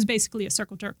 it was basically a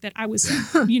circle jerk that I was,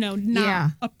 not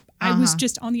Yeah. up. I was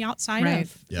just on the outside Right.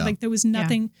 of. Yeah. Like there was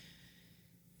nothing.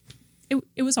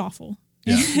 It was awful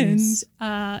Yeah.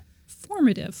 and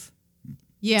formative,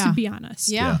 Yeah. to be honest.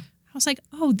 Yeah. I was like,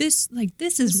 oh, this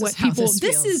is what is how people.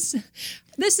 this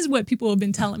This is what people have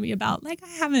been telling me about. Like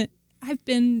I've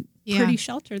been Yeah. pretty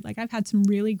sheltered. Like I've had some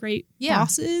really great Yeah.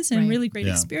 bosses and Right. really great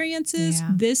Yeah. experiences.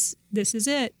 Yeah. This is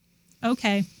it.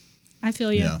 Okay, I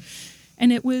feel you. Yeah.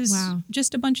 And it was Wow.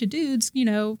 just a bunch of dudes,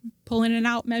 pulling it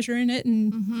out, measuring it,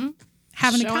 and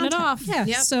having Showing a it contest. off. Yeah.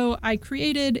 Yep. So I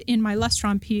created in my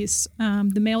Lustron piece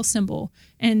the male symbol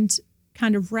and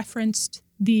kind of referenced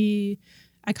the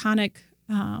iconic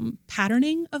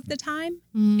patterning of the time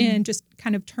and just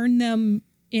kind of turned them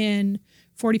in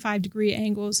 45-degree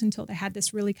angles until they had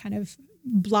this really kind of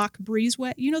block breeze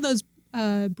wet. You know those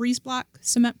breeze block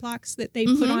cement blocks that they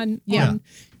put on? Yeah.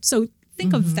 So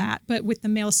think of that, but with the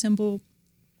male symbol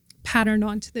patterned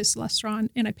onto this Lustron,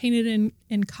 and I painted it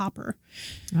in copper.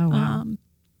 Oh, wow.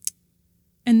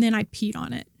 And then I peed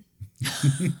on it.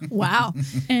 Wow.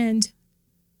 And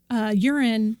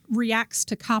urine reacts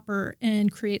to copper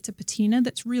and creates a patina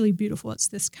that's really beautiful. It's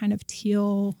this kind of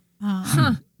teal,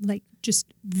 like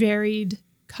just varied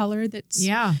color that's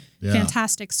Yeah. Yeah.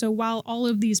 fantastic. So while all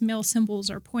of these male symbols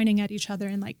are pointing at each other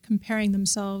and like comparing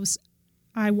themselves,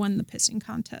 I won the pissing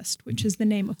contest, which is the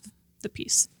name of the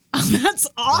piece. That's That's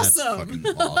awesome. fucking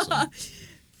awesome.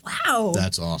 Wow.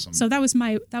 That's awesome. So that was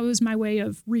my way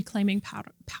of reclaiming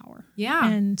power. Yeah.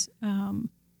 And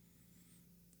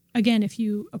again, if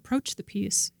you approach the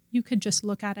piece, you could just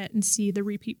look at it and see the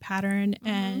repeat pattern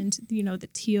and the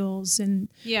teals and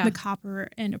Yeah. the copper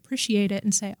and appreciate it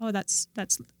and say, oh, that's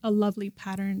a lovely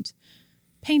patterned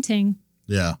painting.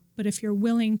 Yeah. But if you're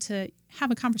willing to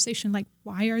have a conversation like,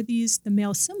 why are these the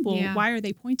male symbol? Yeah. Why are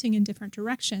they pointing in different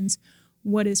directions?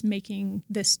 What is making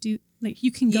this do? Like,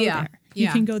 you can go Yeah. there. You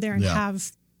Yeah. can go there and Yeah.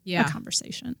 have Yeah. a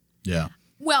conversation. Yeah.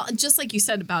 Well, just like you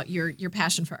said about your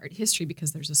passion for art history,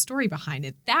 because there's a story behind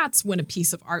it, that's when a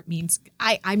piece of art means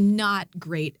I'm not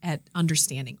great at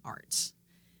understanding art.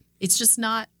 It's just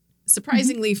not,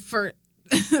 surprisingly, for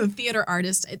a theater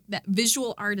artist, that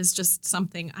visual art is just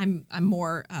something I'm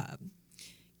more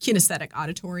kinesthetic,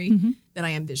 auditory than I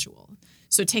am visual.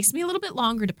 So it takes me a little bit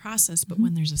longer to process, but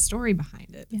when there's a story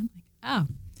behind it, I'm like, oh.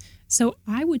 So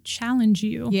I would challenge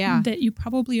you Yeah. that you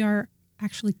probably are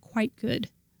actually quite good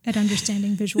at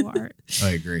understanding visual art. I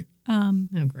agree. Oh,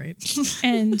 great.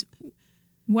 And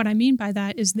what I mean by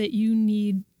that is that you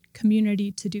need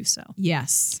community to do so.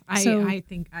 Yes, So- I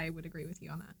think I would agree with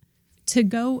you on that. To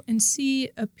go and see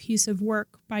a piece of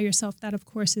work by yourself, that of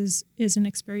course is an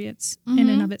experience in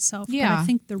and of itself. But Yeah. I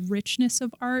think the richness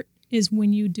of art is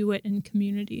when you do it in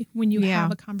community, when you Yeah.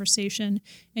 have a conversation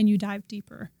and you dive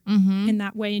deeper in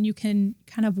that way, and you can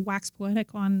kind of wax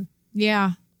poetic on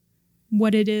Yeah.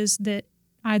 what it is that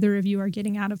either of you are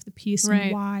getting out of the piece Right.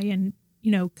 and why, and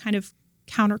kind of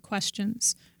counter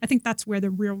questions. I think that's where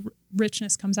the real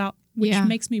richness comes out, which Yeah.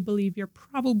 makes me believe you're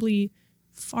probably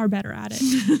far better at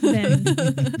it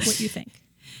than what you think.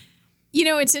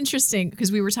 It's interesting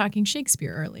because we were talking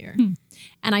Shakespeare earlier.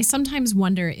 And I sometimes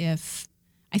wonder if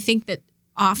I think that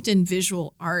often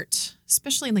visual art,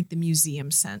 especially in like the museum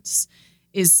sense,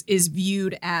 is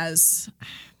viewed as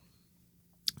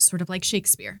sort of like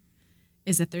Shakespeare,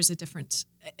 is that there's a different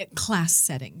class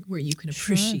setting where you can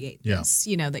appreciate Yeah. this,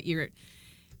 that you're.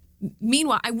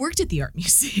 Meanwhile, I worked at the art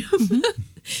museum.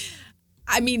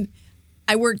 I mean,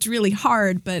 I worked really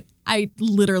hard, but I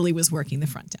literally was working the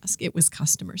front desk. It was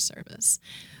customer service.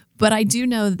 But I do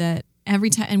know that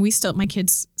every time, and my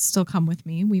kids still come with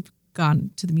me. We've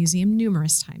gone to the museum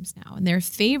numerous times now, and their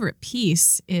favorite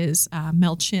piece is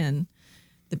Mel Chin,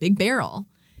 the Big Barrel,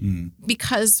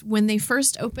 because when they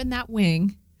first opened that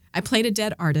wing, I played a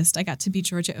dead artist. I got to be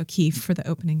Georgia O'Keeffe for the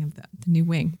opening of the new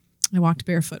wing. I walked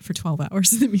barefoot for 12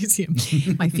 hours in the museum.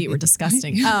 My feet were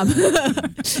disgusting.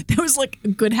 There was like a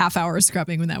good half hour of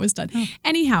scrubbing when that was done.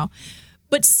 Anyhow,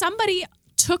 but somebody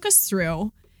took us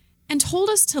through and told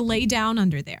us to lay down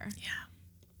under there. Yeah.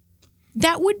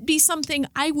 That would be something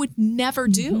I would never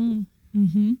do.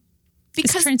 It's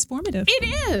Because transformative.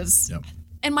 it is. Yep.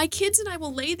 And my kids and I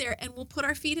will lay there and we'll put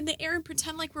our feet in the air and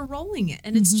pretend like we're rolling it.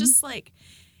 And it's just like,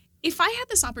 if I had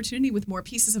this opportunity with more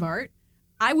pieces of art,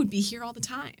 I would be here all the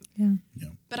time. Yeah. Yeah.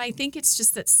 But I think it's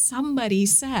just that somebody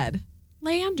said,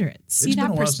 lay under it. See It's been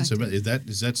that a while since perspective.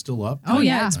 is that still up? Oh,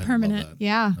 yeah, yeah. it's I love permanent. that.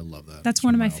 Yeah. I love that. That's It's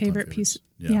one of my all-time favorite favorites. pieces.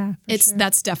 Yeah, for sure.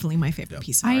 That's definitely my favorite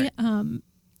piece of art.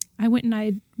 I went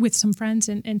and with some friends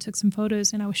and took some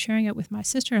photos, and I was sharing it with my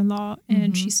sister-in-law,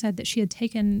 and she said that she had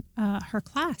taken her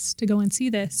class to go and see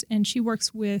this, and she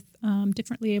works with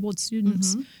differently abled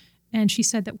students, and she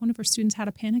said that one of her students had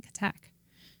a panic attack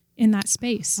in that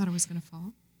space. I thought it was going to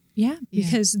fall. Yeah,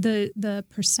 because the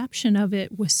perception of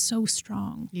it was so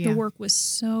strong. Yeah. The work was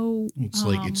so It's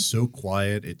like it's so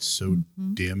quiet, it's so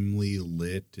dimly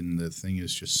lit, and the thing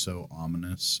is just so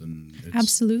ominous. And it's,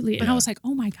 absolutely. And I Yeah. was like,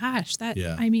 oh my gosh, that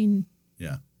Yeah. I mean,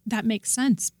 yeah, that makes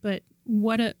sense. But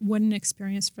what an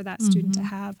experience for that student to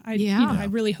have. Yeah. I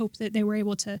really hope that they were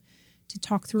able to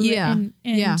talk through Yeah. it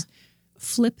and Yeah.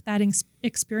 flip that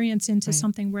experience into Right.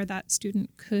 something where that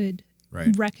student could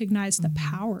right, recognize the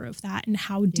power of that and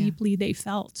how deeply they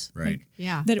felt. right. Like,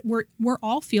 Yeah. that we're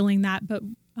all feeling that, but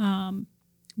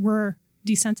we're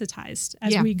desensitized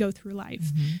as Yeah. we go through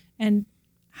life. And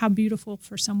how beautiful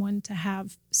for someone to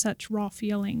have such raw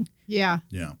feeling. Yeah.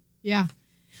 Yeah, Yeah.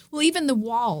 Well, even the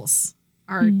walls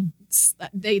are,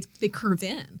 they curve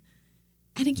in.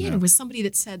 And again, Yeah. it was somebody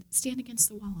that said, stand against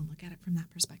the wall and look at it from that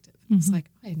perspective. It's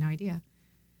like, I had no idea.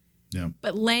 yeah,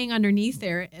 But laying underneath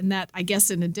there, and that, I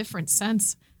guess, in a different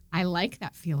sense, I like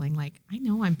that feeling. Like, I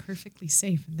know I'm perfectly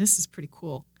safe, and this is pretty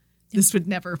cool. This would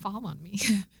never fall on me.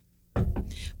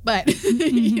 But,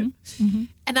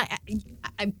 and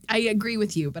I agree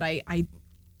with you, but I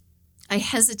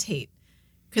hesitate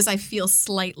because I feel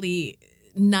slightly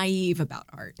naive about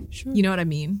art. Sure. You know what I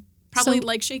mean? Probably So-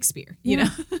 like Shakespeare. Yeah.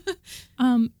 You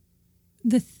know?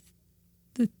 The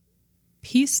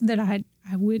piece that I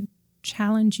would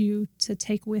challenge you to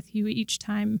take with you each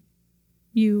time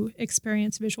you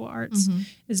experience visual arts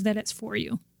is that it's for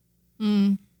you.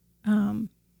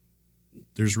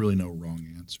 there's really no wrong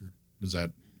answer. Is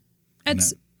that?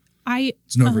 It's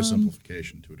It's an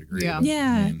oversimplification to a degree. Yeah. but,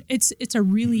 Yeah, I mean, it's a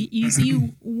really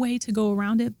easy way to go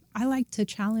around it. I like to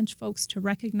challenge folks to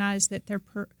recognize that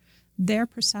their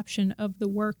perception of the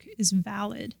work is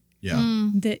valid, Yeah.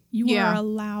 that you Yeah. are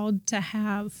allowed to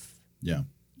have Yeah.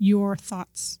 your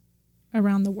thoughts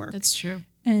around the work. That's true.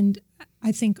 And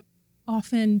I think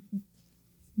often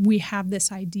we have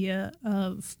this idea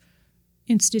of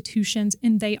institutions,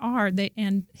 and they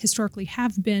and historically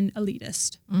have been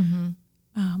elitist.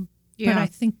 But I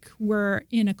think we're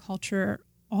in a culture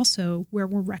also where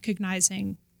we're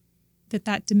recognizing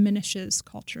that diminishes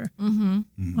culture on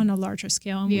a larger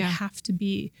scale. And we have to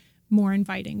be more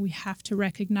inviting. We have to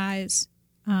recognize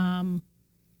the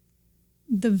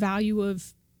value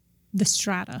of the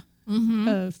strata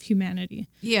of humanity.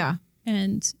 Yeah.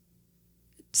 And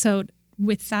so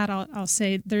with that, I'll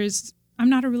say I'm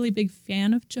not a really big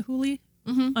fan of Chihuly,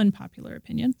 unpopular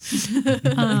opinion.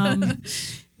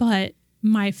 But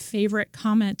my favorite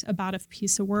comment about a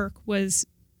piece of work was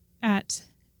at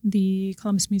the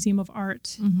Columbus Museum of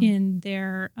Art in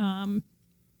their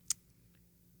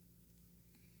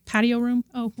patio room.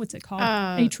 Oh, what's it called?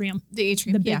 Atrium. The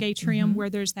atrium. The big atrium where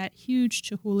there's that huge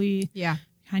Chihuly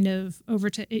kind of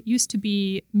it used to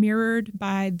be mirrored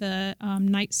by the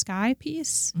night sky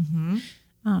piece.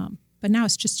 But now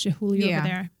it's just Chihuly over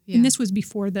there. Yeah. And this was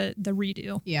before the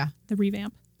redo, Yeah. the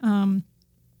revamp. And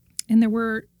there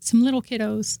were some little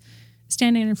kiddos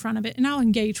standing in front of it. And I'll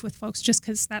engage with folks just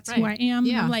because that's who I am.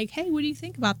 Yeah. I'm like, hey, what do you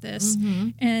think about this?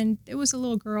 And it was a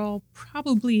little girl,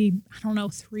 probably,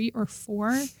 3 or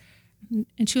 4.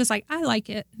 And she was like, I like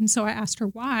it. And so I asked her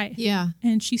why. Yeah.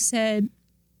 And she said,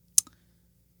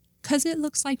 because it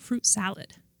looks like fruit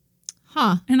salad.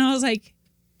 Huh. And I was like,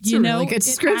 It's a really good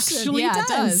description. it actually Yeah, it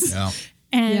does. does. Yeah.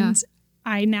 And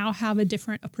I now have a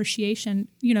different appreciation.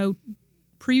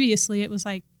 Previously it was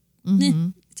like,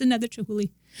 it's another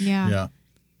Chihuly. Yeah.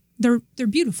 Yeah. They're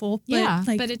beautiful. But Yeah.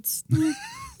 like, But it's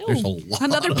There's a lot.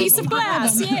 another piece of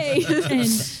glass. Yay.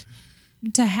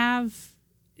 and to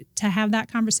have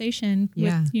that conversation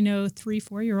Yeah. with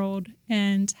 3-4-year-old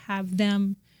and have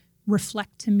them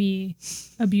reflect to me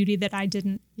a beauty that I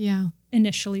didn't Yeah.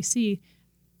 initially see.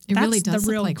 It really That's does the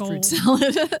look real like goal. fruit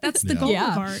salad. That's the Yeah. goal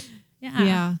Yeah. of art. Yeah.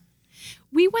 Yeah.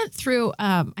 We went through,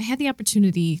 I had the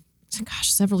opportunity,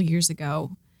 several years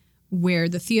ago, where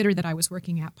the theater that I was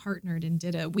working at partnered and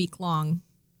did a week-long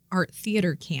art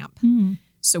theater camp.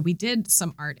 So we did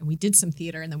some art and we did some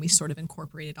theater, and then we sort of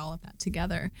incorporated all of that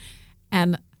together.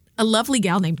 And a lovely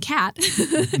gal named Kat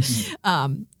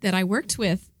that I worked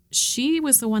with, she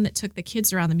was the one that took the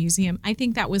kids around the museum. I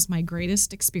think that was my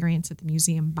greatest experience at the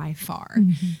museum by far.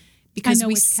 Because I know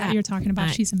we which sat, cat you're talking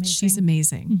about. She's amazing. She's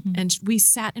amazing. And we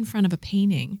sat in front of a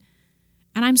painting.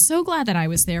 And I'm so glad that I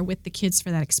was there with the kids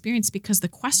for that experience, because the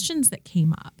questions that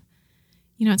came up,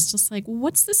 it's just like,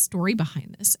 what's the story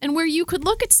behind this? And where you could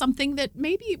look at something that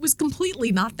maybe it was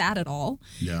completely not that at all,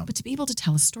 Yeah. but to be able to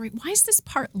tell a story. Why is this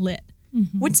part lit?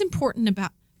 What's important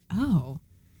about,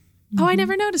 I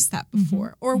never noticed that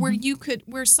before. Or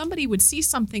where somebody would see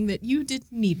something that you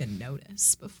didn't even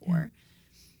notice before.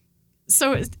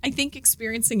 So I think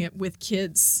experiencing it with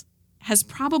kids has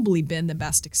probably been the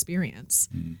best experience,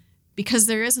 because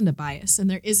there isn't a bias and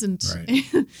there isn't Right.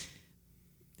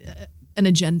 an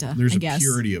agenda. There's I a guess.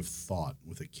 purity of thought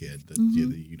with a kid that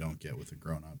you don't get with a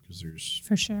grown up, because there's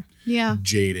For sure. Yeah.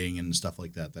 jading and stuff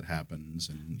like that happens,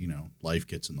 and life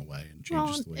gets in the way and changes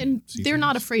Well, the way and you see they're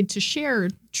not things. afraid to share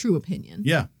true opinion.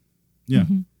 Yeah. Yeah.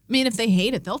 I mean, if they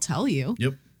hate it, they'll tell you.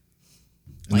 Yep.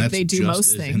 And Like that's they do just most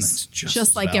as- and things. that's Just,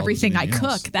 as like valid as everything I anything cook.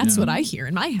 else. That's Yeah. what I hear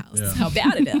in my house. Yeah. How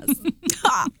bad it is.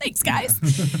 Thanks, guys.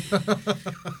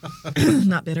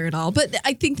 Not bitter at all. But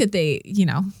I think that they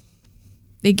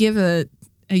give a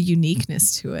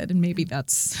uniqueness to it. And maybe I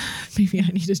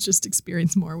need to just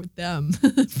experience more with them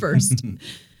first.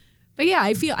 But yeah,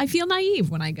 I feel naive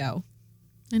when I go.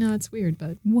 I know it's weird,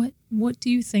 but What do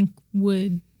you think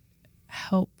would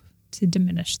help to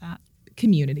diminish that?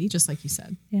 community, just like you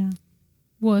said. Yeah.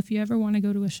 Well, if you ever want to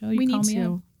go to a show, you We call need me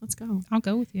to. up. Let's go. I'll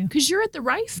go with you. Because you're at the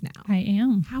Rife now. I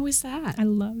am. How is that? I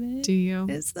love it. Do you?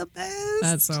 It's the best.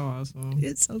 That's so awesome.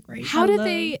 It's so great. How I do love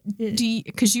they? it. Do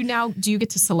you get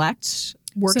to select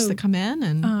works So, that come in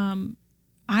and?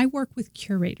 I work with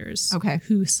curators Okay.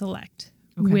 who select,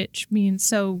 Okay. which means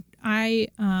so I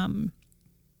am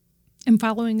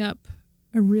following up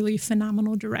a really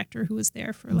phenomenal director who was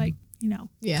there for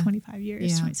Yeah. 25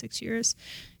 years, Yeah. 26 years.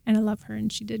 And I love her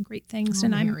and she did great things. Oh,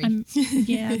 and Mary.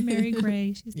 I'm Mary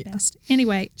Gray. She's the Yeah. best.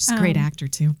 Anyway. She's a great actor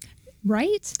too.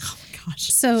 Right? Oh my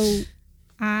gosh. So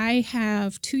I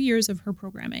have 2 years of her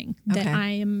programming that Okay. I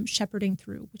am shepherding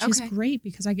through, which is Okay. great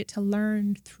because I get to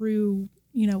learn through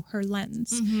her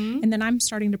lens, and then I'm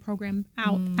starting to program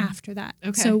out after that.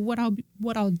 Okay. So what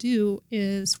I'll do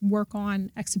is work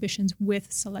on exhibitions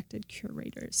with selected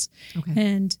curators, Okay.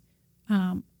 and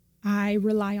I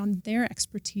rely on their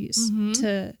expertise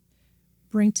to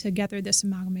bring together this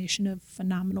amalgamation of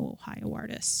phenomenal Ohio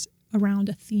artists around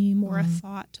a theme or a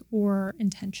thought or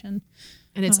intention.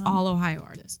 And it's all Ohio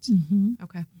artists.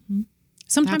 Okay.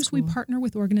 Sometimes That's we cool. partner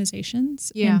with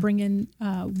organizations Yeah. and bring in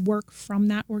work from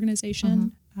that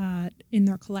organization in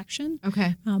their collection.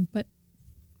 Okay. But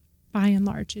by and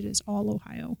large, it is all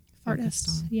Ohio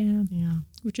artists. on. Yeah, Yeah.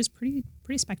 which is pretty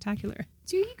spectacular.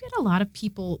 Do you get a lot of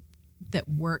people that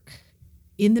work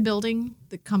in the building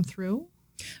that come through?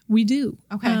 We do.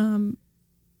 Okay.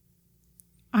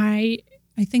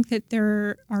 I think that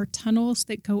there are tunnels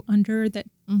that go under that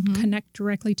connect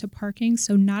directly to parking,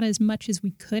 so not as much as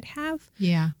we could have.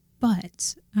 Yeah.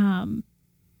 But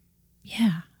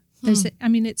there's I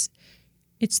mean it's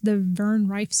the Vern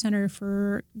Rife Center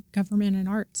for Government and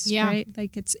Arts, Yeah. right?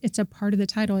 Like it's a part of the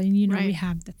title, and we Right.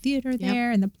 have the theater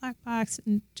there and the black box,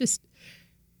 and just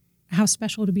how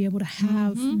special to be able to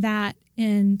have that.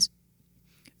 And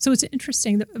so it's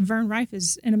interesting that Vern Rife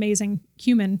is an amazing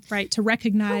human, right? To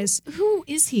recognize Who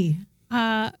is he?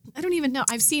 I don't even know.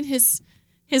 I've seen his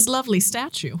lovely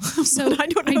statue. so but I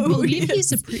don't know I who he believe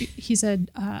is. he's a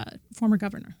former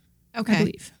governor. Okay. I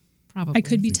believe. Probably. I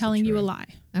could be telling you a lie.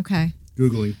 Okay.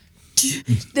 Googling.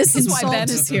 This is why Consult Ben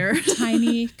is here.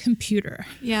 Tiny computer.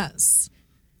 Yes.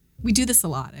 We do this a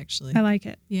lot, actually. I like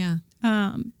it. Yeah.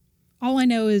 All I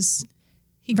know is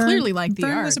He clearly liked the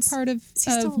Vern arts. was a part of Is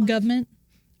he still alive? government.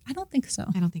 I don't think so.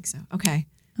 I don't think so. Okay.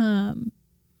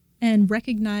 And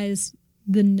recognize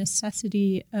the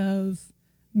necessity of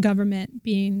government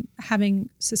having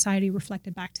society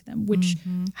reflected back to them. Which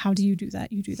how do you do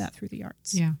that? You do that through the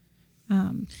arts. Yeah.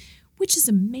 Which is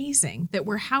amazing that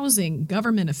we're housing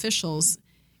government officials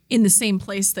in the same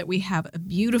place that we have a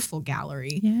beautiful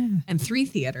gallery Yeah. and 3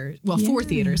 theaters. Well, 4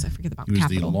 theaters. I forget about He was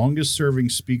Capitol. the longest serving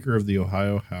Speaker of the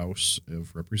Ohio House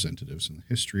of Representatives in the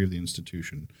history of the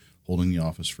institution, holding the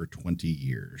office for 20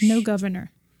 years. No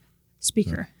governor,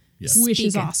 speaker, Yeah. which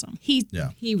is Speaking. awesome. He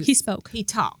He spoke. He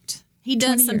talked. He did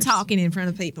 20 some years. talking in front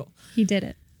of people. He did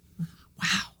it.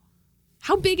 Wow.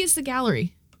 How big is the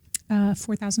gallery?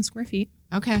 4,000 square feet.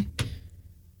 Okay.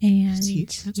 And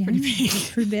huge. That's pretty big. It's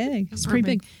pretty big. It's Pretty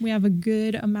pretty big. We have a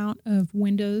good amount of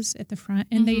windows at the front,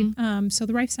 and they so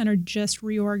the Rife Center just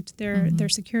reorged their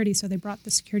security, so they brought the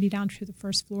security down to the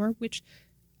first floor, which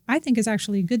I think is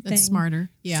actually a good That's thing. smarter.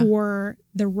 Yeah. For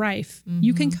the Rife,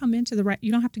 you can come into the Rife.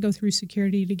 You don't have to go through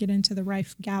security to get into the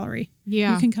Rife gallery.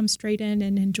 Yeah. You can come straight in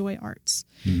and enjoy arts.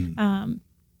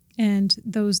 And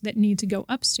those that need to go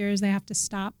upstairs, they have to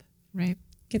stop, Right.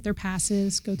 get their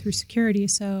passes, go through security.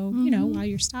 So, while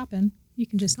you're stopping, you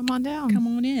can just Come on down. come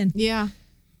on in. Yeah.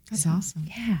 That's awesome.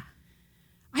 Yeah.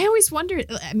 I always wondered,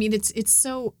 I mean, it's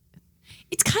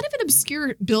kind of an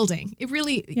obscure building. It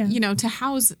really, Yeah. to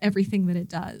house everything that it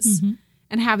does.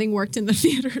 And having worked in the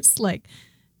theaters, like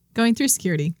going through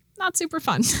security, not super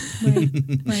fun. Right.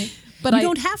 Right. But you I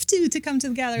don't have to come to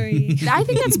the gallery. I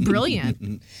think that's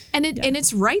brilliant. And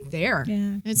it's right there.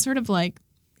 Yeah. It's sort of like,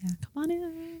 Yeah. come on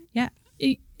in. Yeah.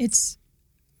 It's,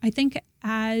 I think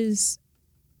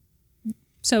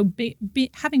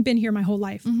having been here my whole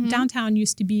life, downtown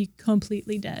used to be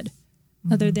completely dead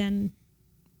other than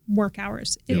work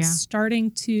hours. It's Yeah.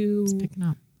 starting to Picking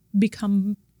up.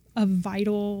 become a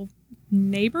vital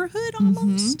neighborhood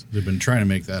almost. They've been trying to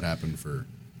make that happen for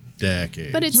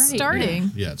decades. But it's Right.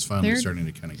 starting. yeah, it's finally They're- starting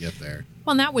to kind of get there.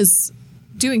 Well, and that was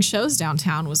doing shows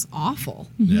downtown was awful.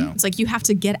 Yeah. It's like you have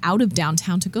to get out of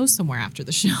downtown to go somewhere after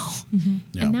the show.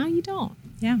 Yeah. And now you don't.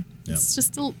 Yeah. Yeah. It's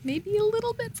just maybe a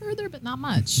little bit further, but not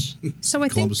much. So I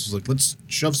Columbus was like, let's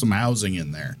shove some housing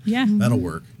in there. think, yeah. That'll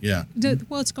work. Yeah.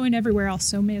 Well, it's going everywhere else,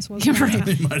 so may as well. You're go right.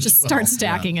 downtown. Might as Just well, start yeah.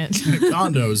 stacking it.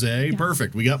 Condos, eh?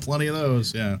 Perfect. We got plenty of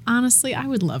those. Yeah. Honestly, I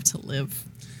would love to live.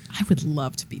 I would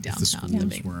love to be If the downtown schools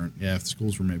living. weren't, if the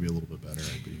schools were maybe a little bit better,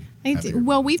 I'd be. I happier. do.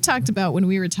 Well, we've talked about when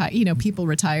we retire, people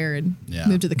retire and Yeah.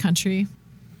 move to the country.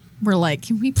 We're like,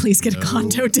 can we please get a No,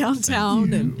 condo downtown?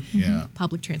 Thank And you. Yeah.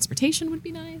 public transportation would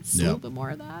be nice. A Yeah. little bit more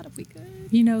of that if we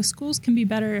could. Schools can be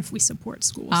better if we support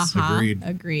schools. Agreed.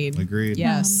 Agreed. Agreed.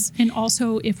 Yes. And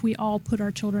also if we all put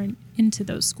our children into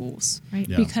those schools. Right.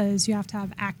 Yeah. Because you have to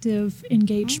have active,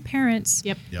 engaged parents.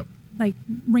 Yep. Yep. Like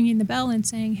ringing the bell and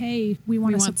saying, "Hey, we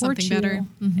want We to want support something you, better."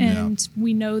 Mhm. and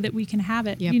we know that we can have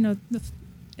it." Yep.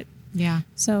 Yeah.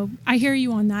 So I hear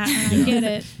you on that, and I get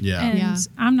it. Yeah. And Yeah.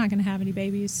 I'm not going to have any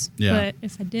babies, Yeah. but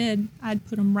if I did, I'd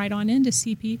put them right on into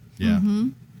CP. Yeah. Mm-hmm.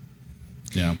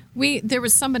 Yeah. There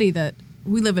was somebody that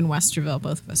we live in Westerville,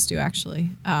 both of us do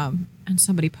actually. And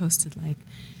somebody posted like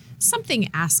something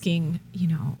asking,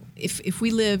 if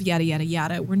we live yada, yada,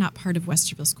 yada, we're not part of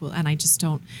Westerville School. And I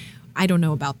don't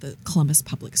know about the Columbus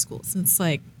Public Schools. And it's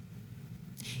like,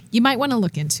 you might want to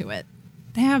look into it.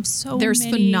 They have There's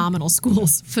many phenomenal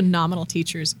schools, phenomenal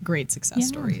teachers, great success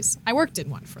stories. I worked in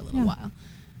one for a little while.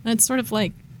 And it's sort of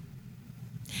like,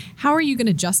 how are you going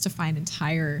to justify an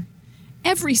entire...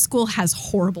 Every school has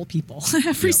horrible people.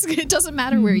 It doesn't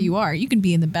matter where you are. You can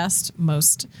be in the best,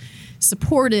 most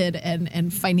supported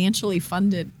and financially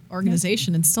funded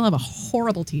organization and still have a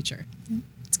horrible teacher.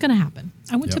 It's going to happen.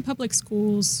 I went to public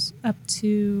schools up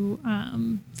to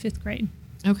 5th grade.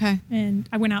 Okay. And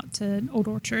I went out to Old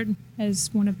Orchard as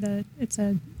it's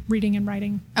a reading and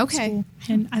writing school.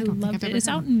 And I loved it. It's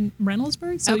out in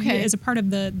Reynoldsburg. So as a part of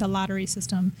the lottery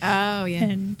system. Oh, yeah.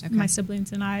 And my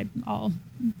siblings and I all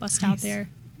bust out there.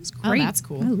 It was great. Oh, that's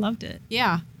cool. I loved it.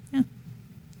 Yeah.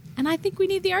 And I think we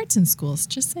need the arts in schools.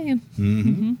 Just saying.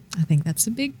 Mm-hmm. I think that's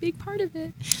a big, big part of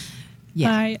it.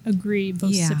 Yeah. I agree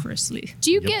vociferously.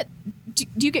 Do you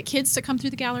get kids to come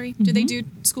through the gallery? Do they do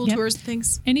school tours and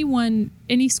things?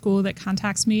 Any school that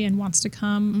contacts me and wants to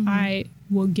come, I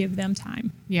will give them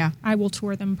time. Yeah. I will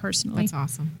tour them personally. That's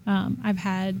awesome. I've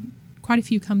had quite a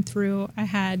few come through. I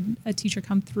had a teacher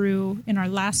come through in our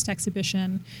last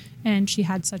exhibition, and she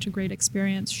had such a great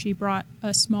experience. She brought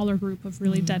a smaller group of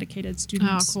really dedicated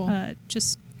students. Oh, cool.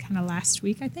 Just kind of last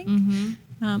week, I think.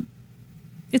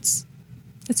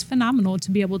 It's phenomenal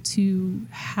to be able to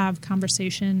have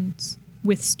conversations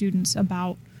with students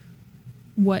about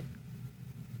what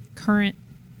current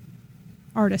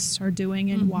artists are doing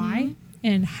and why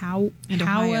and how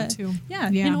Ohio too.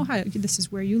 In Ohio, this is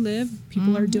where you live.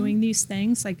 People are doing these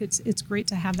things. Like it's great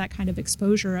to have that kind of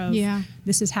exposure of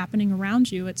this is happening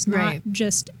around you. It's not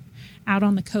just out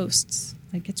on the coasts.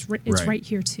 Like it's right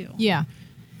here too. Yeah.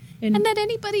 And that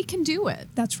anybody can do it.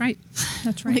 That's right.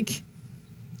 That's right. Like,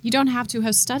 you don't have to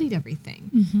have studied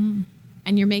everything.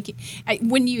 And you're making...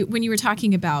 when you were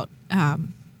talking about... let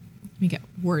me get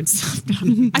words.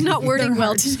 I'm not wording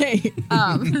well today.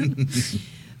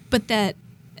 But that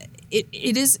it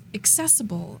is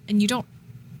accessible and you don't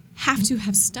have to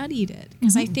have studied it.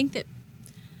 Because I think that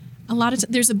a lot of...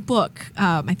 there's a book,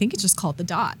 I think it's just called The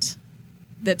Dot.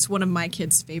 That's one of my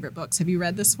kids' favorite books. Have you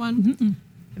read this one?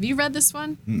 Have you read this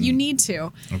one? You need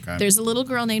to. Okay. There's a little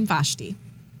girl named Vashti.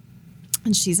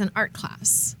 And she's in art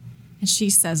class. And she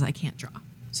says, I can't draw.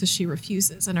 So she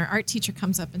refuses. And her art teacher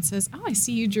comes up and says, oh, I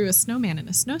see you drew a snowman in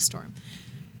a snowstorm.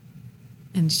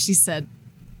 And she said,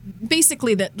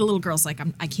 basically, the little girl's like,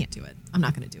 I can't do it. I'm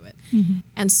not going to do it.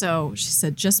 And so she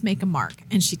said, just make a mark.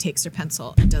 And she takes her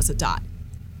pencil and does a dot.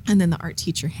 And then the art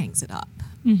teacher hangs it up.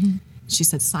 She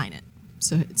said, sign it.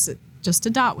 So it's just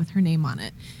a dot with her name on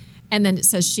it. And then it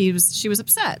says she was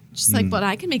upset. She's like, but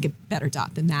I can make a better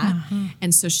dot than that.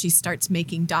 And so she starts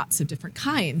making dots of different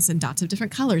kinds and dots of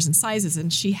different colors and sizes.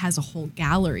 And she has a whole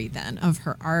gallery then of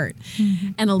her art.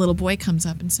 And a little boy comes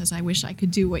up and says, I wish I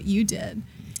could do what you did.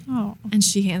 Oh. And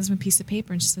she hands him a piece of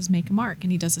paper and she says, make a mark.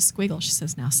 And he does a squiggle. She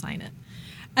says, now sign it.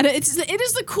 And it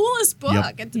is the coolest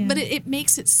book. But it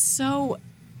makes it so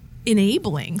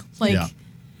enabling. Like,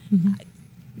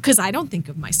 because I don't think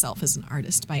of myself as an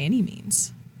artist by any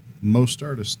means. Most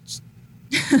artists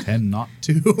tend not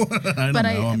to. I don't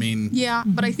know. I mean,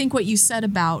 but I think what you said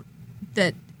about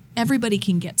that everybody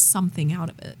can get something out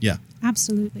of it. Yeah,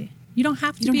 absolutely. You don't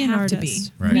have to be an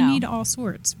artist. Right. We need all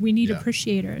sorts. We need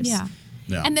appreciators. Yeah,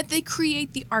 and that they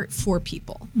create the art for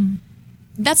people.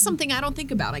 That's something I don't think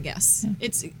about. I guess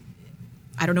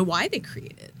I don't know why they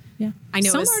create it. Yeah, I know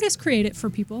some artists create it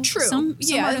for people. True. Some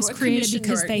artists create it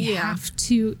because they have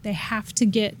to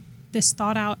get this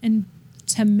thought out and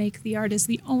to make the art is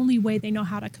the only way they know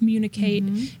how to communicate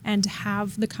and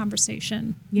have the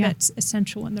conversation that's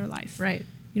essential in their life. Right.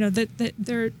 You know,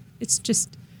 it's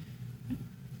just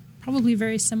probably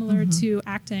very similar to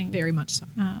acting. Very much so.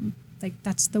 Like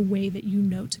that's the way that you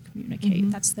know to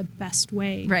communicate. That's the best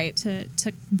way to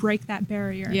break that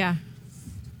barrier. Yeah.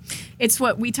 It's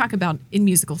what we talk about in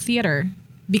musical theater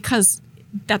because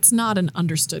that's not an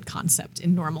understood concept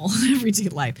in normal everyday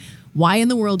life. Why in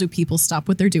the world do people stop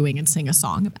what they're doing and sing a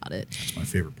song about it? That's my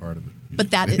favorite part of it.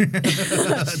 But that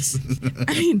is,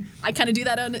 I mean, I kind of do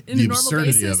that in a normal basis. The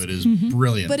absurdity of it is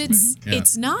brilliant. But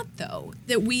it's not, though,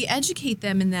 that we educate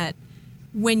them in that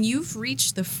when you've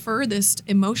reached the furthest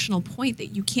emotional point that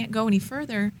you can't go any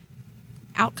further,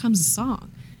 out comes a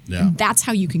song. Yeah. And that's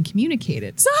how you can communicate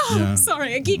it. So,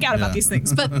 sorry, I geek out about these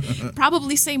things. But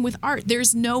probably same with art.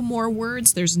 There's no more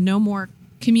words. There's no more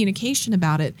communication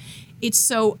about it. It's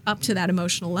so up to that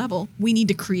emotional level. We need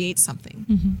to create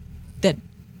something that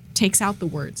takes out the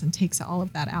words and takes all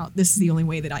of that out. This is the only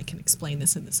way that I can explain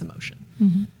this in this emotion.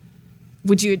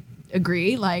 Would you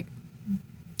agree? Like,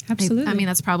 Absolutely. I mean,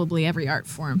 that's probably every art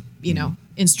form, you know,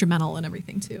 instrumental and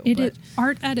everything too.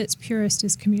 Art at its purest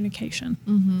is communication.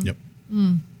 Yep.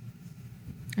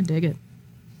 I dig it.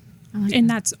 I like And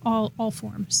that. that's all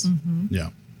forms. Yeah.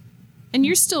 And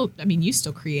you're still, I mean, you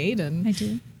still create and I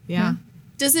do. yeah.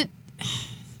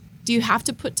 Do you have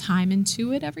to put time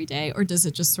into it every day, or does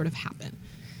it just sort of happen?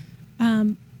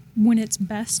 When it's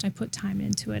best, I put time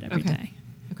into it every day.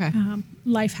 Okay.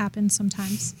 Life happens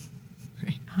sometimes.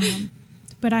 Right.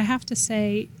 But I have to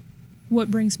say, what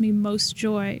brings me most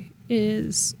joy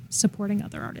is supporting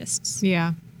other artists.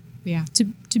 Yeah. Yeah.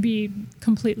 To be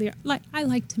completely like, I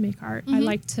like to make art. I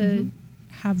like to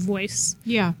have voice.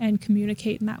 Yeah. And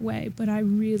communicate in that way. But I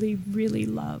really, really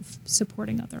love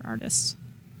supporting other artists.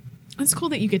 It's cool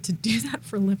that you get to do that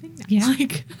for a living now. Yeah.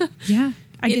 Like, Yeah.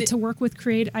 I It- get to work with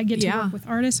I get to Yeah. work with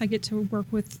artists. I get to work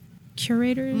with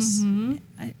curators. Mm-hmm.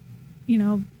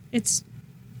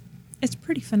 It's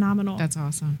pretty phenomenal. that's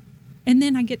awesome. And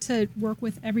then I get to work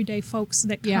with everyday folks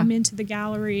that Yeah. come into the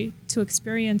gallery to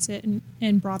experience it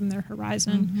and broaden their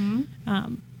horizon.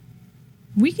 Mm-hmm.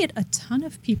 We get a ton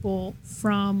of people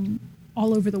from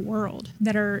all over the world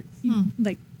that are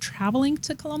like traveling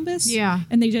to Columbus. Yeah.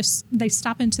 And they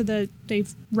stop into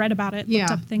they've read about it, looked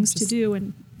Yeah. up things to Just- do,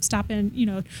 and stop in,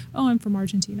 oh, I'm from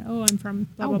Argentina. Oh, I'm from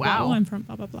blah, Oh, blah, blah. wow. Oh, I'm from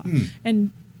blah, blah, blah.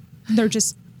 And they're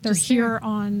just here there.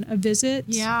 on a visit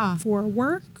Yeah. for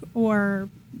work or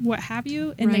what have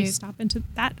you. And they Right. stop into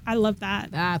that. I love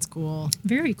that. That's cool.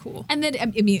 Very cool. And then, I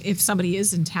mean, if somebody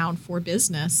is in town for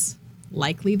business,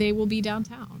 likely they will be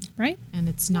downtown. Right? And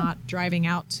it's not driving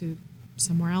out to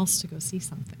somewhere else to go see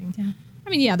something. Yeah. I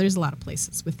mean, yeah, there's a lot of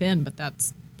places within, but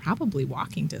that's probably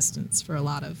walking distance for a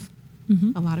lot of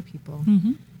people.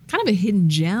 Kind of a hidden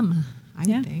gem, I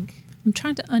Yeah. would think. I'm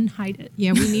trying to unhide it.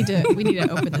 Yeah, we need to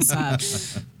open this up.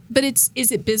 But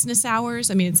is it business hours?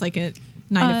 I mean, it's like a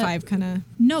 9 to 5 kind of.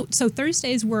 No, so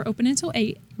Thursdays we're open until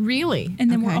 8. Really? And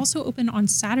then we're Okay. also open on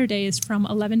Saturdays from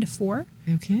 11 to 4.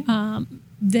 Okay.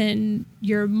 Then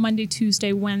your Monday,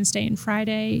 Tuesday, Wednesday, and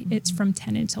Friday, it's from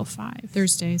 10 until 5.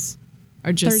 Thursdays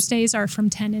are just Thursdays are from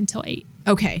 10 until 8.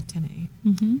 Okay, 10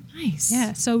 a.m. Nice.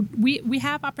 Yeah, so we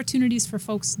have opportunities for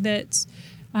folks that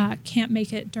can't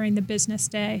make it during the business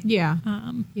day. Yeah.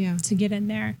 Yeah. To get in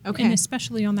there. Okay. And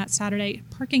especially on that Saturday,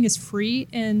 parking is free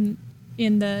in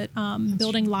the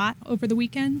building lot over the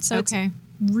weekend. So Okay.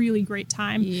 it's really great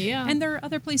time. Yeah. And there are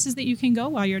other places that you can go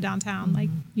while you're downtown. Like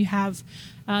you have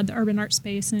the Urban Art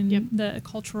Space and Yep. the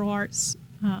Cultural Arts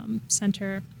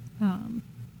Center,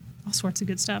 all sorts of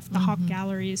good stuff. The Hawk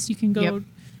Galleries. You can go Yep.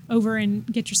 over and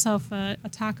get yourself a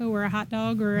taco or a hot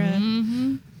dog or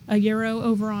a gyro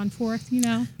over on 4th,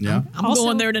 Yeah. I'm Also-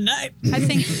 going there tonight. I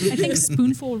think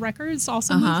Spoonful Records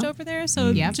also moved over there.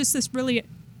 So Yep. just this really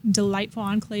delightful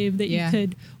enclave that Yeah. you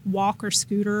could walk or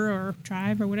scooter or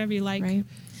drive or whatever you like. Right.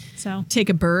 So Take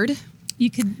a bird. you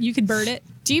could bird it.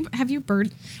 Have you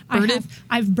birded?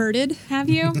 I've birded. Have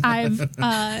you?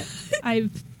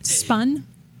 I've spin.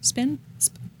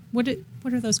 What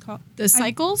are those called? The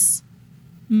cycles?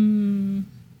 I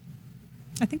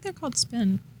think they're called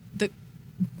spin.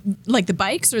 Like the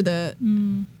bikes or the.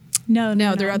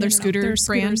 No, there are other scooter They're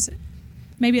brands? scooters.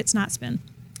 Maybe it's not spin.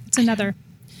 It's another.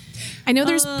 I know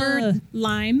there's bird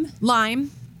lime.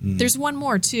 lime. There's one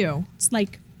more too. It's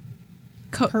like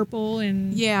purple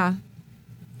and Yeah.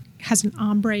 has an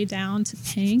ombre down to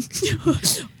pink.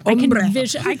 I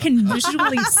can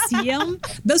visually see them.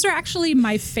 Those are actually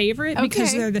my favorite because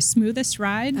Okay. they're the smoothest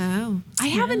ride. Oh. I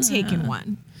haven't taken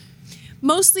one.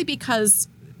 Mostly because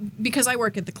I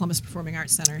work at the Columbus Performing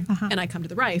Arts Center and I come to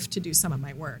the Rife to do some of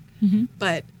my work.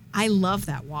 But I love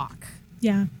that walk.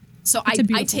 Yeah. So It's a I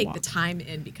beautiful take walk. the time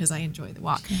in because I enjoy the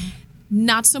walk.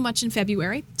 Not so much in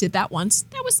February. Did that once.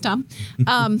 That was dumb.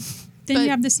 Then But- you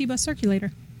have the Seabus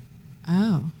Circulator.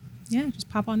 Oh. Yeah, just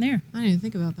pop on there. I didn't even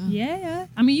think about that. Yeah.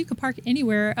 I mean, you could park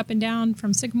anywhere up and down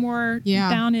from Sycamore Yeah.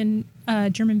 down in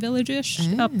German Village-ish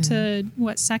up to,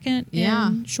 2nd Yeah.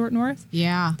 and Short North.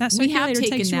 Yeah. That we have circulator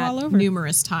taken takes you that all over.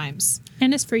 numerous times.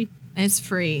 And it's free. And it's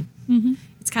free.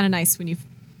 It's kind of nice when you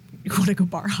want to go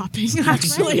bar hopping.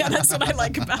 Actually, yeah, that's what I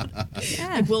like about it.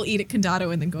 Yeah. Like we'll eat at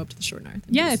Condado and then go up to the Short North. and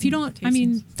Yeah, do if you some don't, I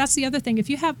mean, tastings. that's the other thing. If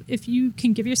you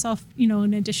can give yourself,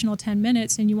 an additional 10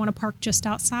 minutes and you want to park just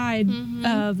outside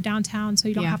of downtown so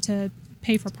you don't Yeah. have to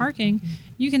pay for parking,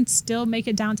 you can still make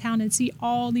it downtown and see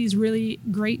all these really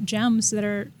great gems that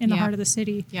are in the Yeah. heart of the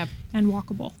city Yep. and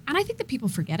walkable. And I think that people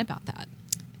forget about that.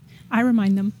 I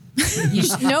remind them.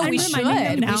 No, I'm we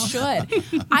reminding them should. now. We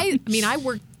should. I mean,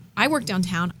 I work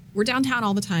downtown. we're downtown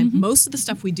all the time. Most of the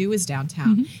stuff we do is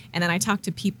downtown. And then I talk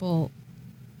to people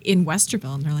in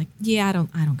Westerville, and they're like, "Yeah, I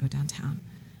don't go downtown."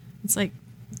 It's like,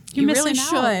 you really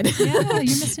missing out. should. Yeah, you're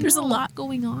missing There's out. a lot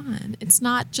going on. It's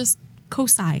not just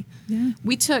COSI. Yeah.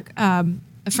 We took a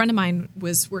friend of mine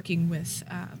was working with.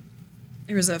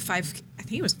 There was I think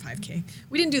it was a 5K.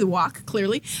 We didn't do the walk,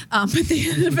 clearly, but they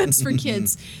had events for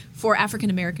kids for African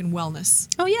American wellness.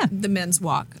 Oh, yeah. The men's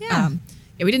walk. Yeah.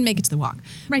 Yeah, we didn't make it to the walk.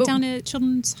 Right But down at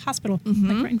Children's Hospital,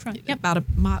 like right in front. Yep. About a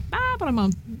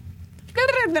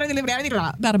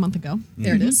month ago.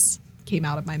 There it is. Came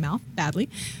out of my mouth badly.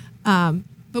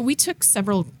 But we took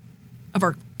several of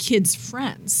our kids'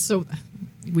 friends. So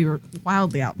we were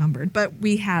wildly outnumbered. But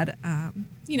we had,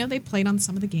 they played on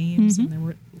some of the games, and there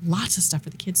were lots of stuff for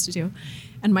the kids to do.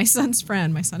 And my son's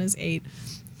friend, my son is 8,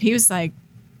 he was like,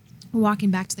 walking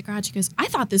back to the garage, he goes, "I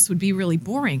thought this would be really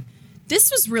boring. This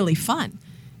was really fun.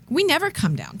 We never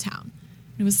come downtown."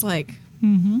 It was like,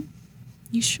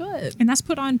 you should. And that's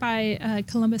put on by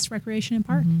Columbus Recreation and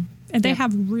Park. And they Yep.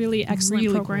 have really excellent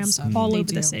Really cool programs stuff. all They over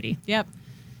the do. city. Yep.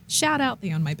 Shout out,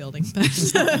 they own my building. But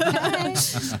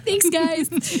thanks, guys.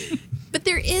 But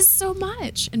there is so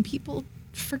much, and people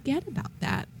forget about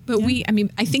that. But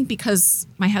I think because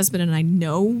my husband and I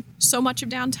know so much of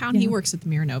downtown, he Yeah. works at the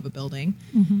Miranova building,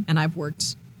 and I've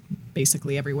worked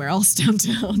basically everywhere else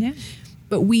downtown. Yeah.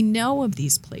 But we know of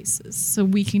these places, so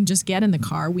we can just get in the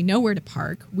car. We know where to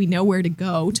park. We know where to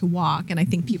go to walk. And I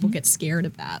think people get scared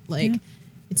of that. Like, Yeah.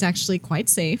 it's actually quite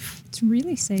safe. It's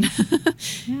really safe.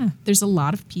 Yeah. There's a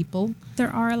lot of people. There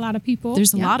are a lot of people.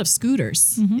 There's a Yeah. lot of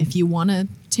scooters. If you want to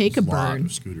take a Lot bird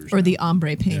of scooters or now. the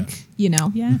ombre pink,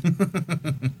 Yeah.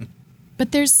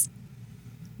 But there's,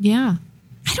 I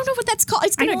don't know what that's called.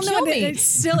 It's I gonna don't kill know. me. It's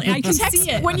still, I can Text, see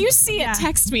it. when you see it, Yeah.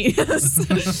 text me.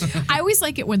 I always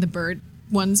like it when the bird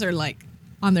ones are like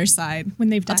on their side. When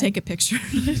they've I'll died. take a picture.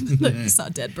 I saw a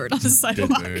dead bird on the Dead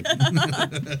sidewalk. bird.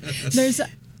 There's,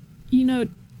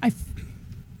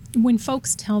 when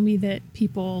folks tell me that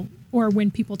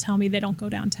when people tell me they don't go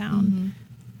downtown,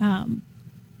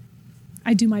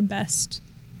 I do my best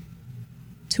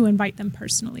to invite them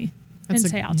personally That's and a-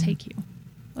 say, I'll yeah. take you.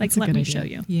 Like, That's a let good me idea. show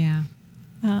you. Yeah.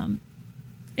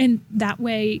 And that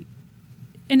way,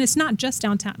 and it's not just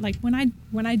downtown. Like when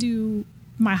I do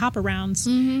my hop arounds,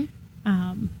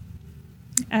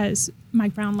 as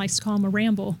Mike Brown likes to call them, a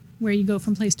ramble, where you go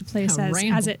from place to place A as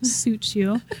ramble. it suits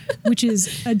you, which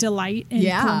is a delight. And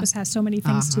Yeah. Columbus has so many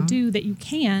things to do that you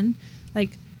can.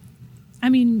 Like, I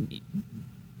mean,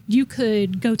 you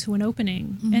could go to an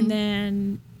opening and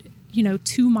then,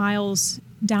 2 miles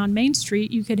down Main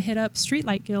Street, you could hit up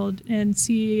Streetlight Guild and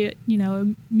see, a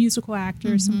musical act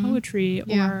or some poetry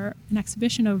Yeah. or an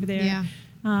exhibition over there.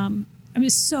 Yeah.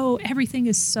 Everything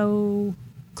is so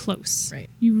close. Right.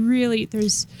 You really,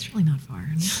 It's really not far.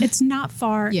 it's not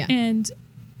far. Yeah. And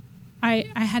I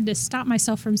had to stop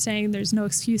myself from saying there's no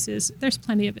excuses. There's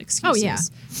plenty of excuses. Oh, yeah.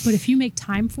 But if you make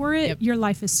time for it, Yep. your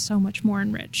life is so much more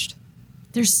enriched.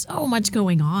 There's so much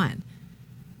going on.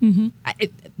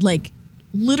 Like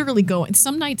literally go. And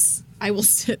some nights I will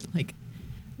sit like,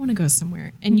 I want to go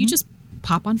somewhere, and you just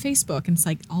pop on Facebook, and it's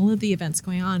like all of the events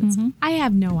going on. It's, I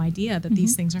have no idea that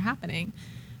these things are happening.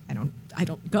 I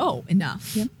don't go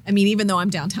enough. Yep. I mean, even though I'm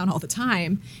downtown all the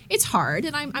time, it's hard,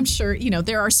 and I'm sure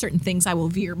there are certain things I will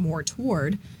veer more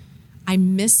toward. I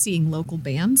miss seeing local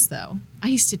bands, though. I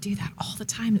used to do that all the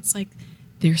time. It's like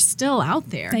they're still out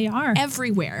there. They are.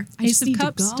 Everywhere. I Ace just of need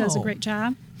Cups to go. does a great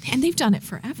job. And they've done it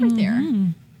forever there.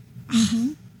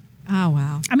 Oh,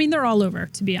 wow. I mean, they're all over,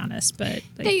 to be honest, but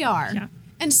like, They are. Yeah.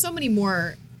 And so many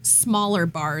more smaller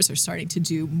bars are starting to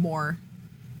do more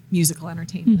musical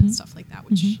entertainment and stuff like that,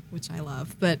 which I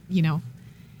love. But,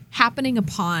 happening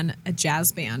upon a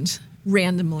jazz band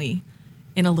randomly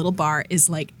in a little bar is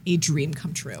like a dream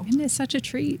come true. And it's such a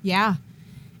treat. Yeah.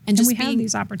 And just we have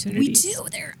these opportunities. We do.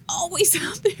 They're always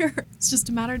out there. It's just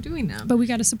a matter of doing them. But we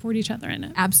got to support each other in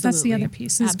it. That's the Absolutely. other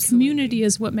piece. Is Absolutely. community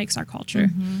is what makes our culture.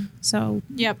 So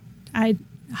Yep. I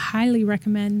highly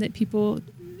recommend that people,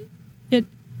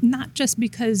 not just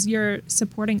because you're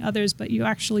supporting others, but you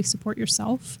actually support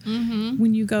yourself.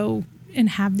 When you go and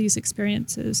have these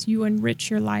experiences, you enrich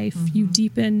your life, you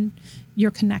deepen your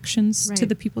connections to Right.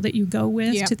 the people that you go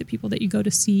with, Yep. to the people that you go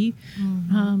to see.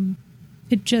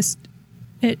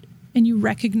 And you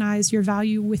recognize your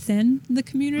value within the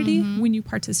community when you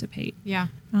participate. Yeah.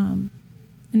 And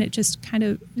it just kind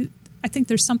of, I think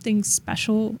there's something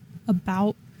special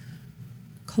about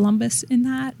Columbus in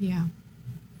that. Yeah.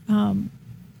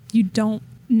 You don't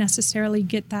necessarily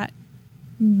get that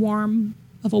warm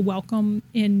of a welcome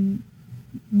in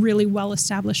really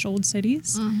well-established old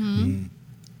cities.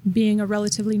 being a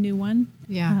relatively new one.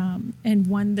 Yeah. And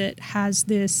one that has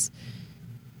this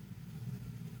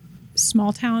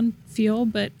small town feel,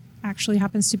 but actually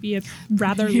happens to be a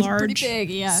rather Pretty large big,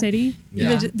 yeah. city.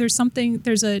 Yeah. There's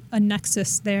a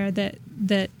nexus there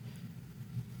that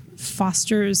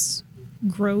fosters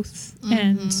growth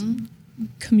and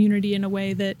community in a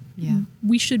way that Yeah.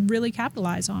 we should really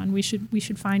capitalize on. We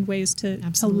should find ways to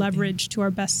Absolutely. leverage to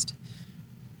our best.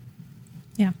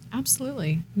 Yeah.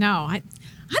 Absolutely. No, I'm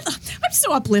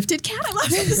so uplifted, Kat. I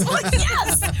love it. It's like,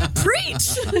 yes,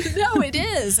 preach. No, it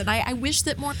is. And I wish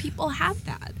that more people had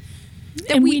that.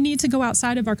 And we need to go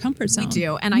outside of our comfort zone.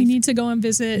 do, and we I- need to go and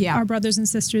visit Yeah. our brothers and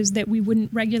sisters that we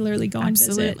wouldn't regularly go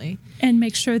Absolutely. and visit, and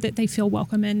make sure that they feel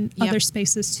welcome in Yep. other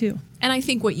spaces too. And I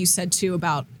think what you said too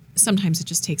about sometimes it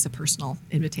just takes a personal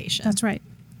invitation. That's right.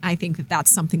 I think that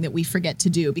that's something that we forget to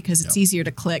do because it's Yep. easier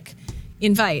to click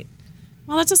invite.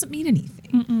 Well, that doesn't mean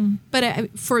anything. But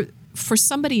for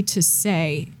somebody to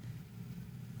say,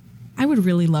 I would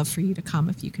really love for you to come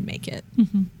if you can make it.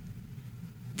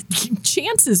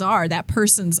 Chances are that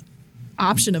person's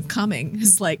option of coming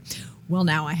is like, well,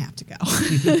 now I have to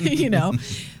go, you know.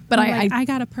 But I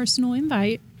got a personal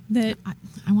invite that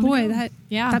I wanna boy go.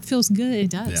 that feels good. It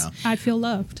does. Yeah. I feel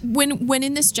loved. When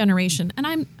in this generation,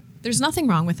 and there's nothing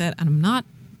wrong with it, and I'm not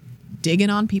digging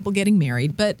on people getting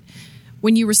married, but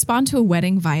when you respond to a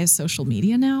wedding via social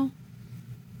media now,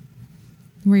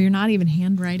 where you're not even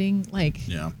handwriting, like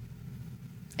Yeah.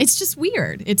 it's just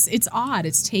weird. It's odd.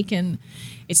 It's taken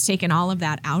all of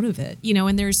that out of it, you know.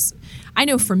 And I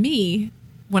know for me,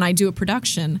 when I do a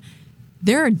production,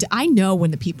 I know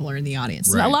when the people are in the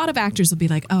audience. Right. A lot of actors will be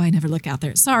like, "Oh, I never look out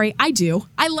there." Sorry, I do.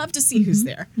 I love to see who's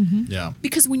there. Yeah.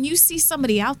 Because when you see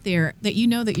somebody out there that you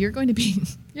know that you're going to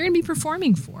be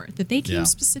performing for, that they came Yeah.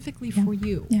 specifically for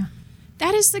you, Yeah,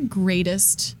 that is the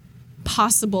greatest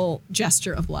possible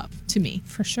gesture of love to me.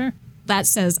 for sure. That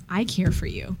says, I care for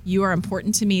you. You are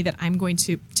important to me, that I'm going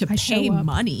to I pay show up.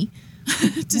 money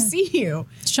to see you.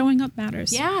 Showing up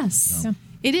matters. Yes. Yeah.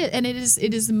 It is. And it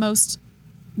is the most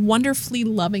wonderfully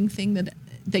loving thing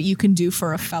that you can do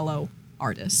for a fellow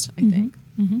artist, I think.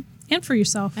 And for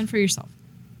yourself. And for yourself.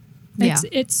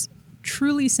 It's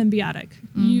truly symbiotic.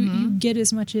 You get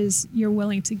as much as you're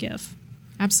willing to give.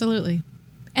 Absolutely.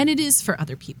 And it is for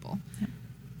other people.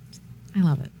 I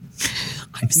love it.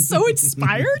 I'm so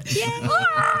inspired.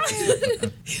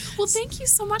 Well, thank you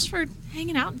so much for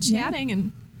hanging out and Yeah. chatting.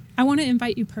 And I want to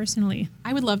invite you personally.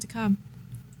 I would love to come.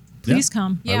 Please Yeah.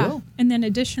 come. Yeah. I will. And then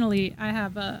additionally, I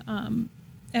have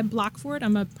at Blockfort.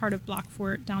 I'm a part of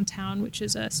Blockfort downtown, which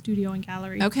is a studio and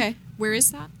gallery. Okay. Where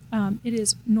is that? It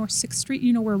is North 6th Street.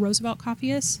 You know where Roosevelt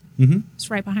Coffee is? Mm-hmm. It's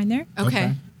right behind there.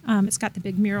 Okay. It's got the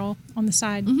big mural on the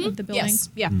side of the building. Yes.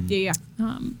 Yeah. Yeah.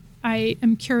 Yeah. I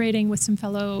am curating with some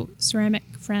fellow ceramic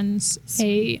friends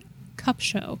a cup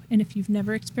show. And if you've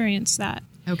never experienced that,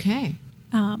 Okay.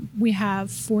 we have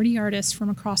 40 artists from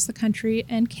across the country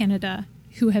and Canada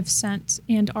who have sent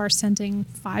and are sending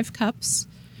 5 cups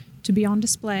to be on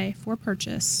display for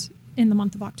purchase in the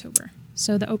month of October.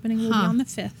 So the opening will be Huh. on the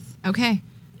 5th. Okay.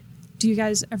 Do you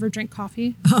guys ever drink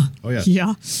coffee, Oh yeah.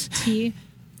 Yeah. tea,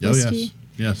 Oh whiskey? yes.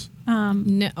 Yes.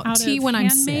 No Out tea of when I'm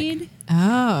handmade? sick.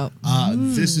 Oh.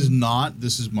 This is not.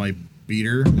 This is my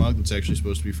beater mug. That's actually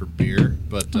supposed to be for beer.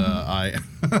 But I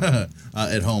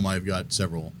at home I've got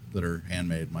several that are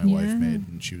handmade. My wife Yeah. made,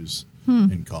 and she was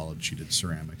in college. She did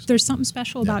ceramics. There's something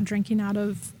special Yeah. about drinking out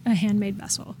of a handmade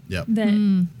vessel. Yep.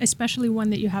 That, especially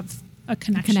one that you have a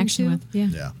connection, to. with.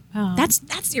 Yeah. Yeah.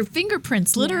 That's your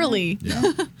fingerprints, literally.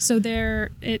 Yeah. So the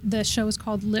show is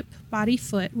called Lip, Body,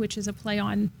 Foot, which is a play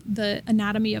on the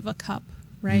anatomy of a cup,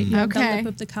 right? You have the Okay. lip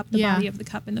of the cup, the Yeah. body of the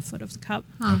cup, and the foot of the cup.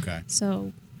 Okay.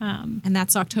 So And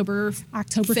that's October.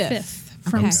 October 5th. 5th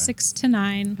from Okay. 6 to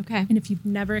 9. Okay. And if you've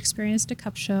never experienced a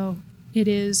cup show, it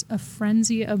is a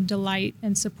frenzy of delight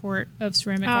and support of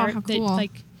ceramic Oh, art. how That, cool.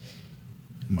 like,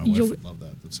 My wife You'll- would love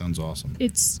that. That sounds awesome.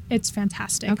 it's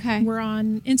fantastic. Okay. We're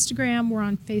on Instagram, we're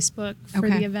on Facebook for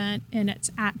Okay. the event, and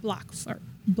it's at Blockfort.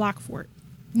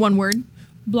 One word.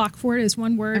 Blockfort is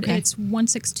one word. Okay. It's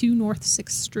 162 North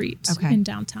 6th Street Okay. in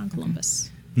downtown Columbus.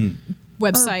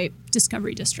 Website. Or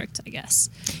Discovery District, I guess.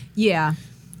 Yeah.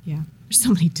 Yeah. There's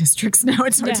so many districts now.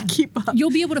 It's hard to keep up. You'll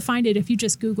be able to find it if you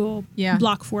just Google Yeah.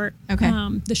 Blockfort. Okay.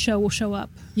 The show will show up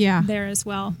Yeah. there as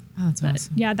well. Oh, that's But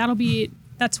awesome. yeah,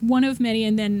 that's one of many.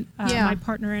 And then Yeah. my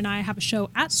partner and I have a show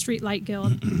at Streetlight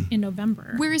Guild in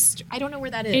November. Where is? I don't know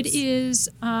where that is. It is,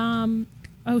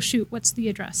 oh shoot, what's the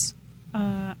address?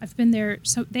 I've been there.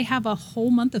 So they have a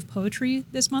whole month of poetry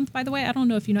this month, by the way. I don't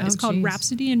know if you know. Oh, It's called geez.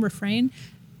 Rhapsody and Refrain.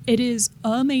 It is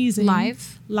amazing.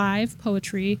 Live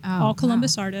poetry, Oh, all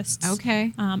Columbus wow. artists.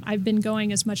 Okay. I've been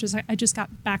going as much as I just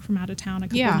got back from out of town a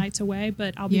couple Yeah. of nights away,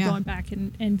 but I'll be Yeah. going back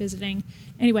and visiting.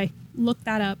 Anyway, look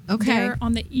that up. Okay. They're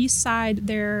on the east side.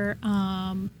 They're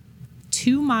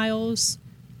 2 miles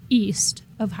east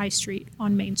of High Street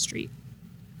on Main Street.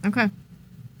 Okay.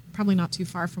 Probably not too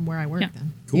far from where I work Yeah.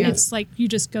 then. Cool. It's like you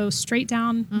just go straight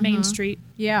down Main Street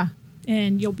Yeah.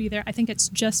 and you'll be there. I think it's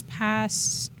just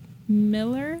past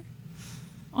Miller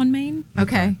on Main.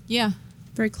 Okay. Yeah.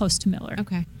 Very close to Miller.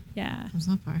 Okay. Yeah. That's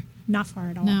not far. Not far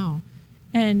at all. No.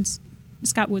 And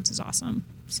Scott Woods is awesome.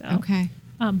 So Okay.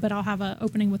 But I'll have an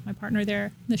opening with my partner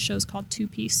there. The show's called Two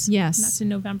Piece. Yes. And that's in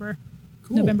November.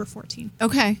 Cool. November 14th.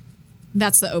 Okay.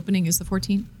 That's the opening is the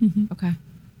 14th? Mm-hmm. Okay.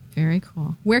 Very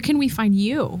cool. Where can we find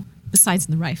you besides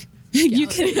in the Rife? You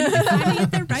can find me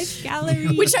at the Rife Gallery.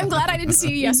 Which I'm glad I didn't see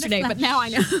you yesterday, but now I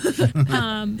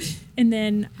know. And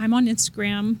then I'm on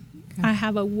Instagram. I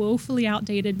have a woefully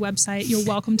outdated website. You're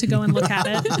welcome to go and look at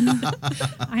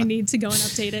it. I need to go and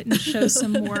update it and show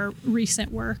some more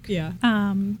recent work. Yeah.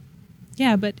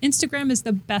 Yeah, but Instagram is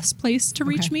the best place to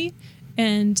reach Okay. me.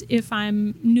 And if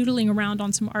I'm noodling around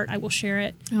on some art, I will share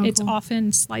it. Oh, It's cool.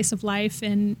 often slice of life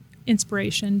and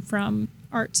inspiration from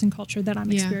arts and culture that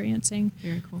I'm Yeah. experiencing.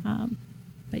 Very cool.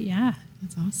 But yeah,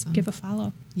 That's awesome. give a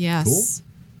follow. Yes.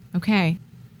 Okay.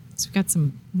 So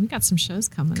we got some shows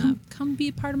coming up. Come be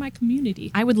a part of my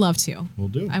community. I would love to. We'll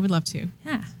do. I would love to.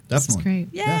 Yeah. This is Definitely.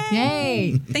 great. Yay!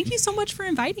 Yay. Thank you so much for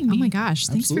inviting me. Oh my gosh!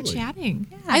 Thanks Absolutely. for chatting.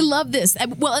 Yeah. I love this.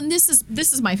 Well, and this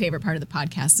is my favorite part of the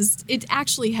podcast. Is it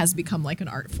actually has become like an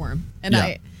art form, and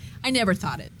Yeah. I never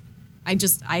thought it.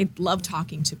 I love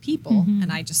talking to people,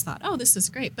 and I just thought, oh, this is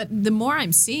great. But the more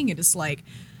I'm seeing it, it's like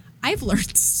I've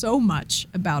learned so much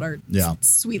about our Yeah.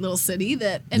 sweet little city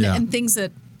that Yeah. and things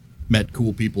that Met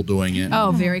cool people doing it.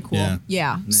 oh, very cool. Yeah.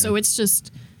 Yeah. So it's just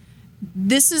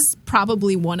this is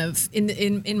probably one of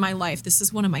in my life. This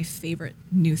is one of my favorite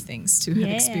new things to have Yeah.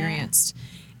 experienced,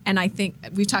 and I think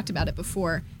we've talked about it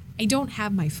before. I don't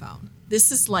have my phone.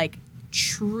 This is like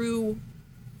true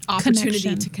opportunity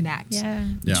Connection. to connect. Yeah.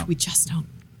 Which Yeah. we just don't.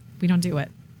 We don't do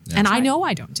it, Yeah. and That's I right. know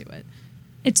I don't do it.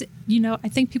 It's I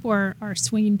think people are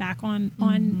swinging back on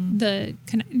the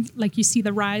like you see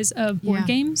the rise of board Yeah.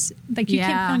 games. Like you can't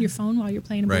Yeah. put on your phone while you're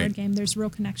playing a Right. board game. There's real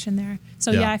connection there.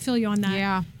 So Yeah. yeah, I feel you on that.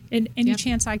 Yeah. And any Yep.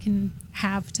 chance I can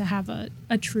have to have a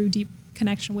true deep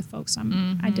connection with folks,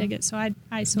 I dig it. So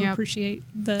I so Yep. appreciate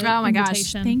the Oh my gosh!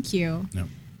 invitation. Thank you. No.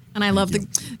 And I love the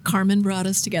Carmen brought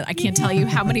us together. I can't tell you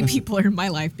how many people are in my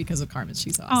life because of Carmen.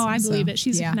 She's awesome. Oh, I believe So, it.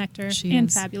 She's yeah, a connector she and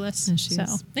is. fabulous. And she so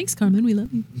is. Thanks, Carmen. We love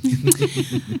you.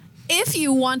 If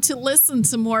you want to listen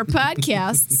to more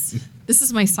podcasts, this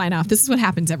is my sign off. This is what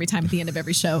happens every time at the end of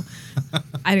every show.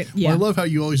 Yeah. Well, I love how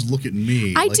you always look at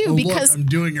me. I like, do, oh, look, because I'm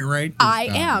doing it right. this I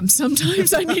time. am.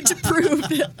 Sometimes I need to prove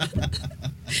that.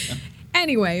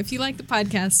 Anyway, if you like the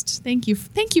podcast, thank you.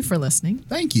 Thank you for listening.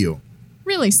 Thank you.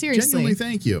 Really, seriously. Genuinely,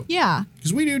 thank you. Yeah,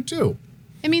 Because we do too.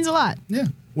 it means a lot. Yeah.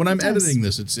 When I'm does. editing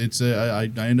this, I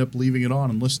end up leaving it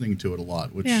on and listening to it a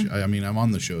lot. Which Yeah. I mean, I'm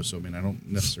on the show, so I mean, I don't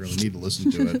necessarily need to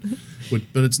listen to it.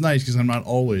 But it's nice because I'm not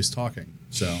always talking.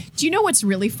 So Do you know what's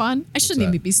really fun? I shouldn't that?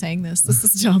 even be saying this. This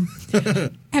is dumb.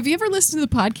 Have you ever listened to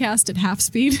the podcast at half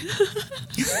speed?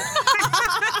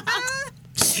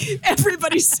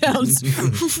 Everybody sounds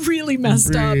really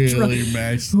messed up. really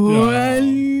messed up.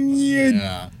 When you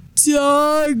Yeah.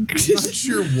 talk. Not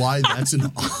sure why that's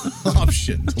an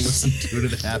option to listen to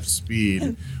it at half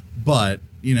speed, but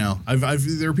you know, I've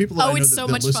there are people that Oh, I know it's that, so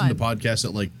that much listen to fun. podcasts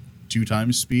at like 2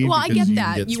 times speed. Well, I because get you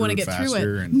that. can You want to get through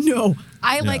faster it. and- No,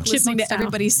 I like Yeah. listening Chipmunk to style.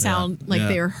 everybody sound like Yeah.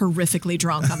 they're horrifically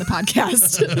drunk on the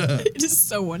podcast. It is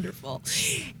so wonderful.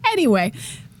 Anyway,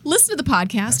 listen to the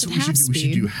podcast That's at what we half should do. We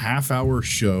speed. should do half-hour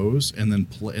shows and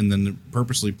then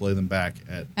purposely play them back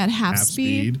at half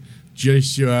speed?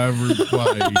 just so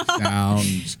everybody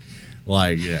sounds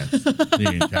like this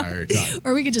the entire time.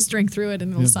 Or we could just drink through it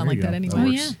and it'll Yeah, sound there like you that go. anyway. That Oh,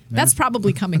 works. yeah. That's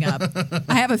probably coming up.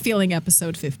 I have a feeling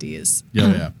episode 50 is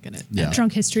Yeah, gonna. yeah,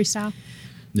 drunk history style,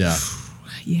 yeah.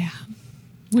 Yeah.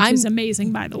 which I'm- is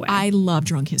amazing, by the way. I love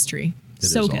drunk history. It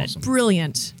So is good. awesome.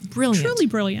 Brilliant. Brilliant. Truly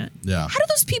brilliant. Yeah. How do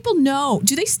those people know?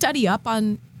 Do they study up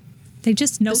on They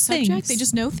just know the things. subject? They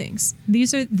just know things.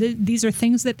 these are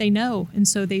things that they know, and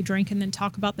so they drink and then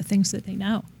talk about the things that they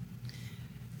know.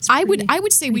 It's I would pretty-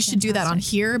 say we pretty should do that on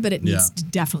fantastic. here, but it Yeah. needs to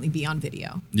definitely be on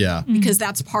video Yeah. because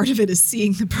that's part of it is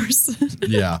seeing the person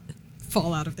Yeah.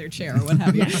 fall out of their chair or what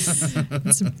have you.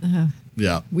 It's,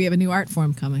 Yeah. we have a new art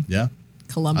form coming. Yeah.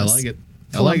 I Columbus. like it.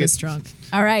 Columbus drunk.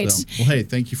 All right. So, well, hey,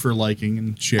 thank you for liking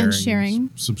and sharing.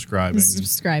 Subscribing.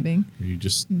 Subscribing. Are you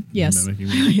just Yes, mimicking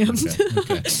me? I am.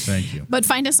 Okay. Thank you. But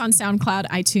find us on SoundCloud,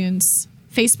 iTunes.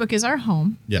 Facebook is our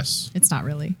home. Yes. It's not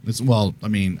really. Our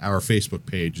Facebook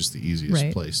page is the easiest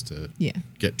Right. place to Yeah.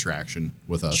 get traction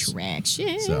with us.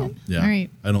 Traction. So, yeah. All right.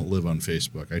 I don't live on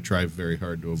Facebook. I try very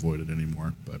hard to avoid it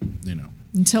anymore, but,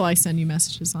 Until I send you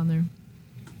messages on there.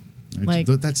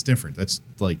 that's different. That's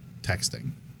like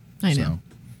texting. I know. So,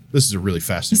 this is a really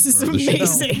fascinating This is part of the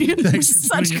amazing. show. Thanks for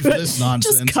Such tuning in good. for this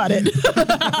nonsense. Just cut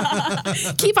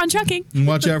it. Keep on trucking. And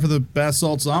watch out for the bath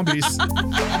salt zombies.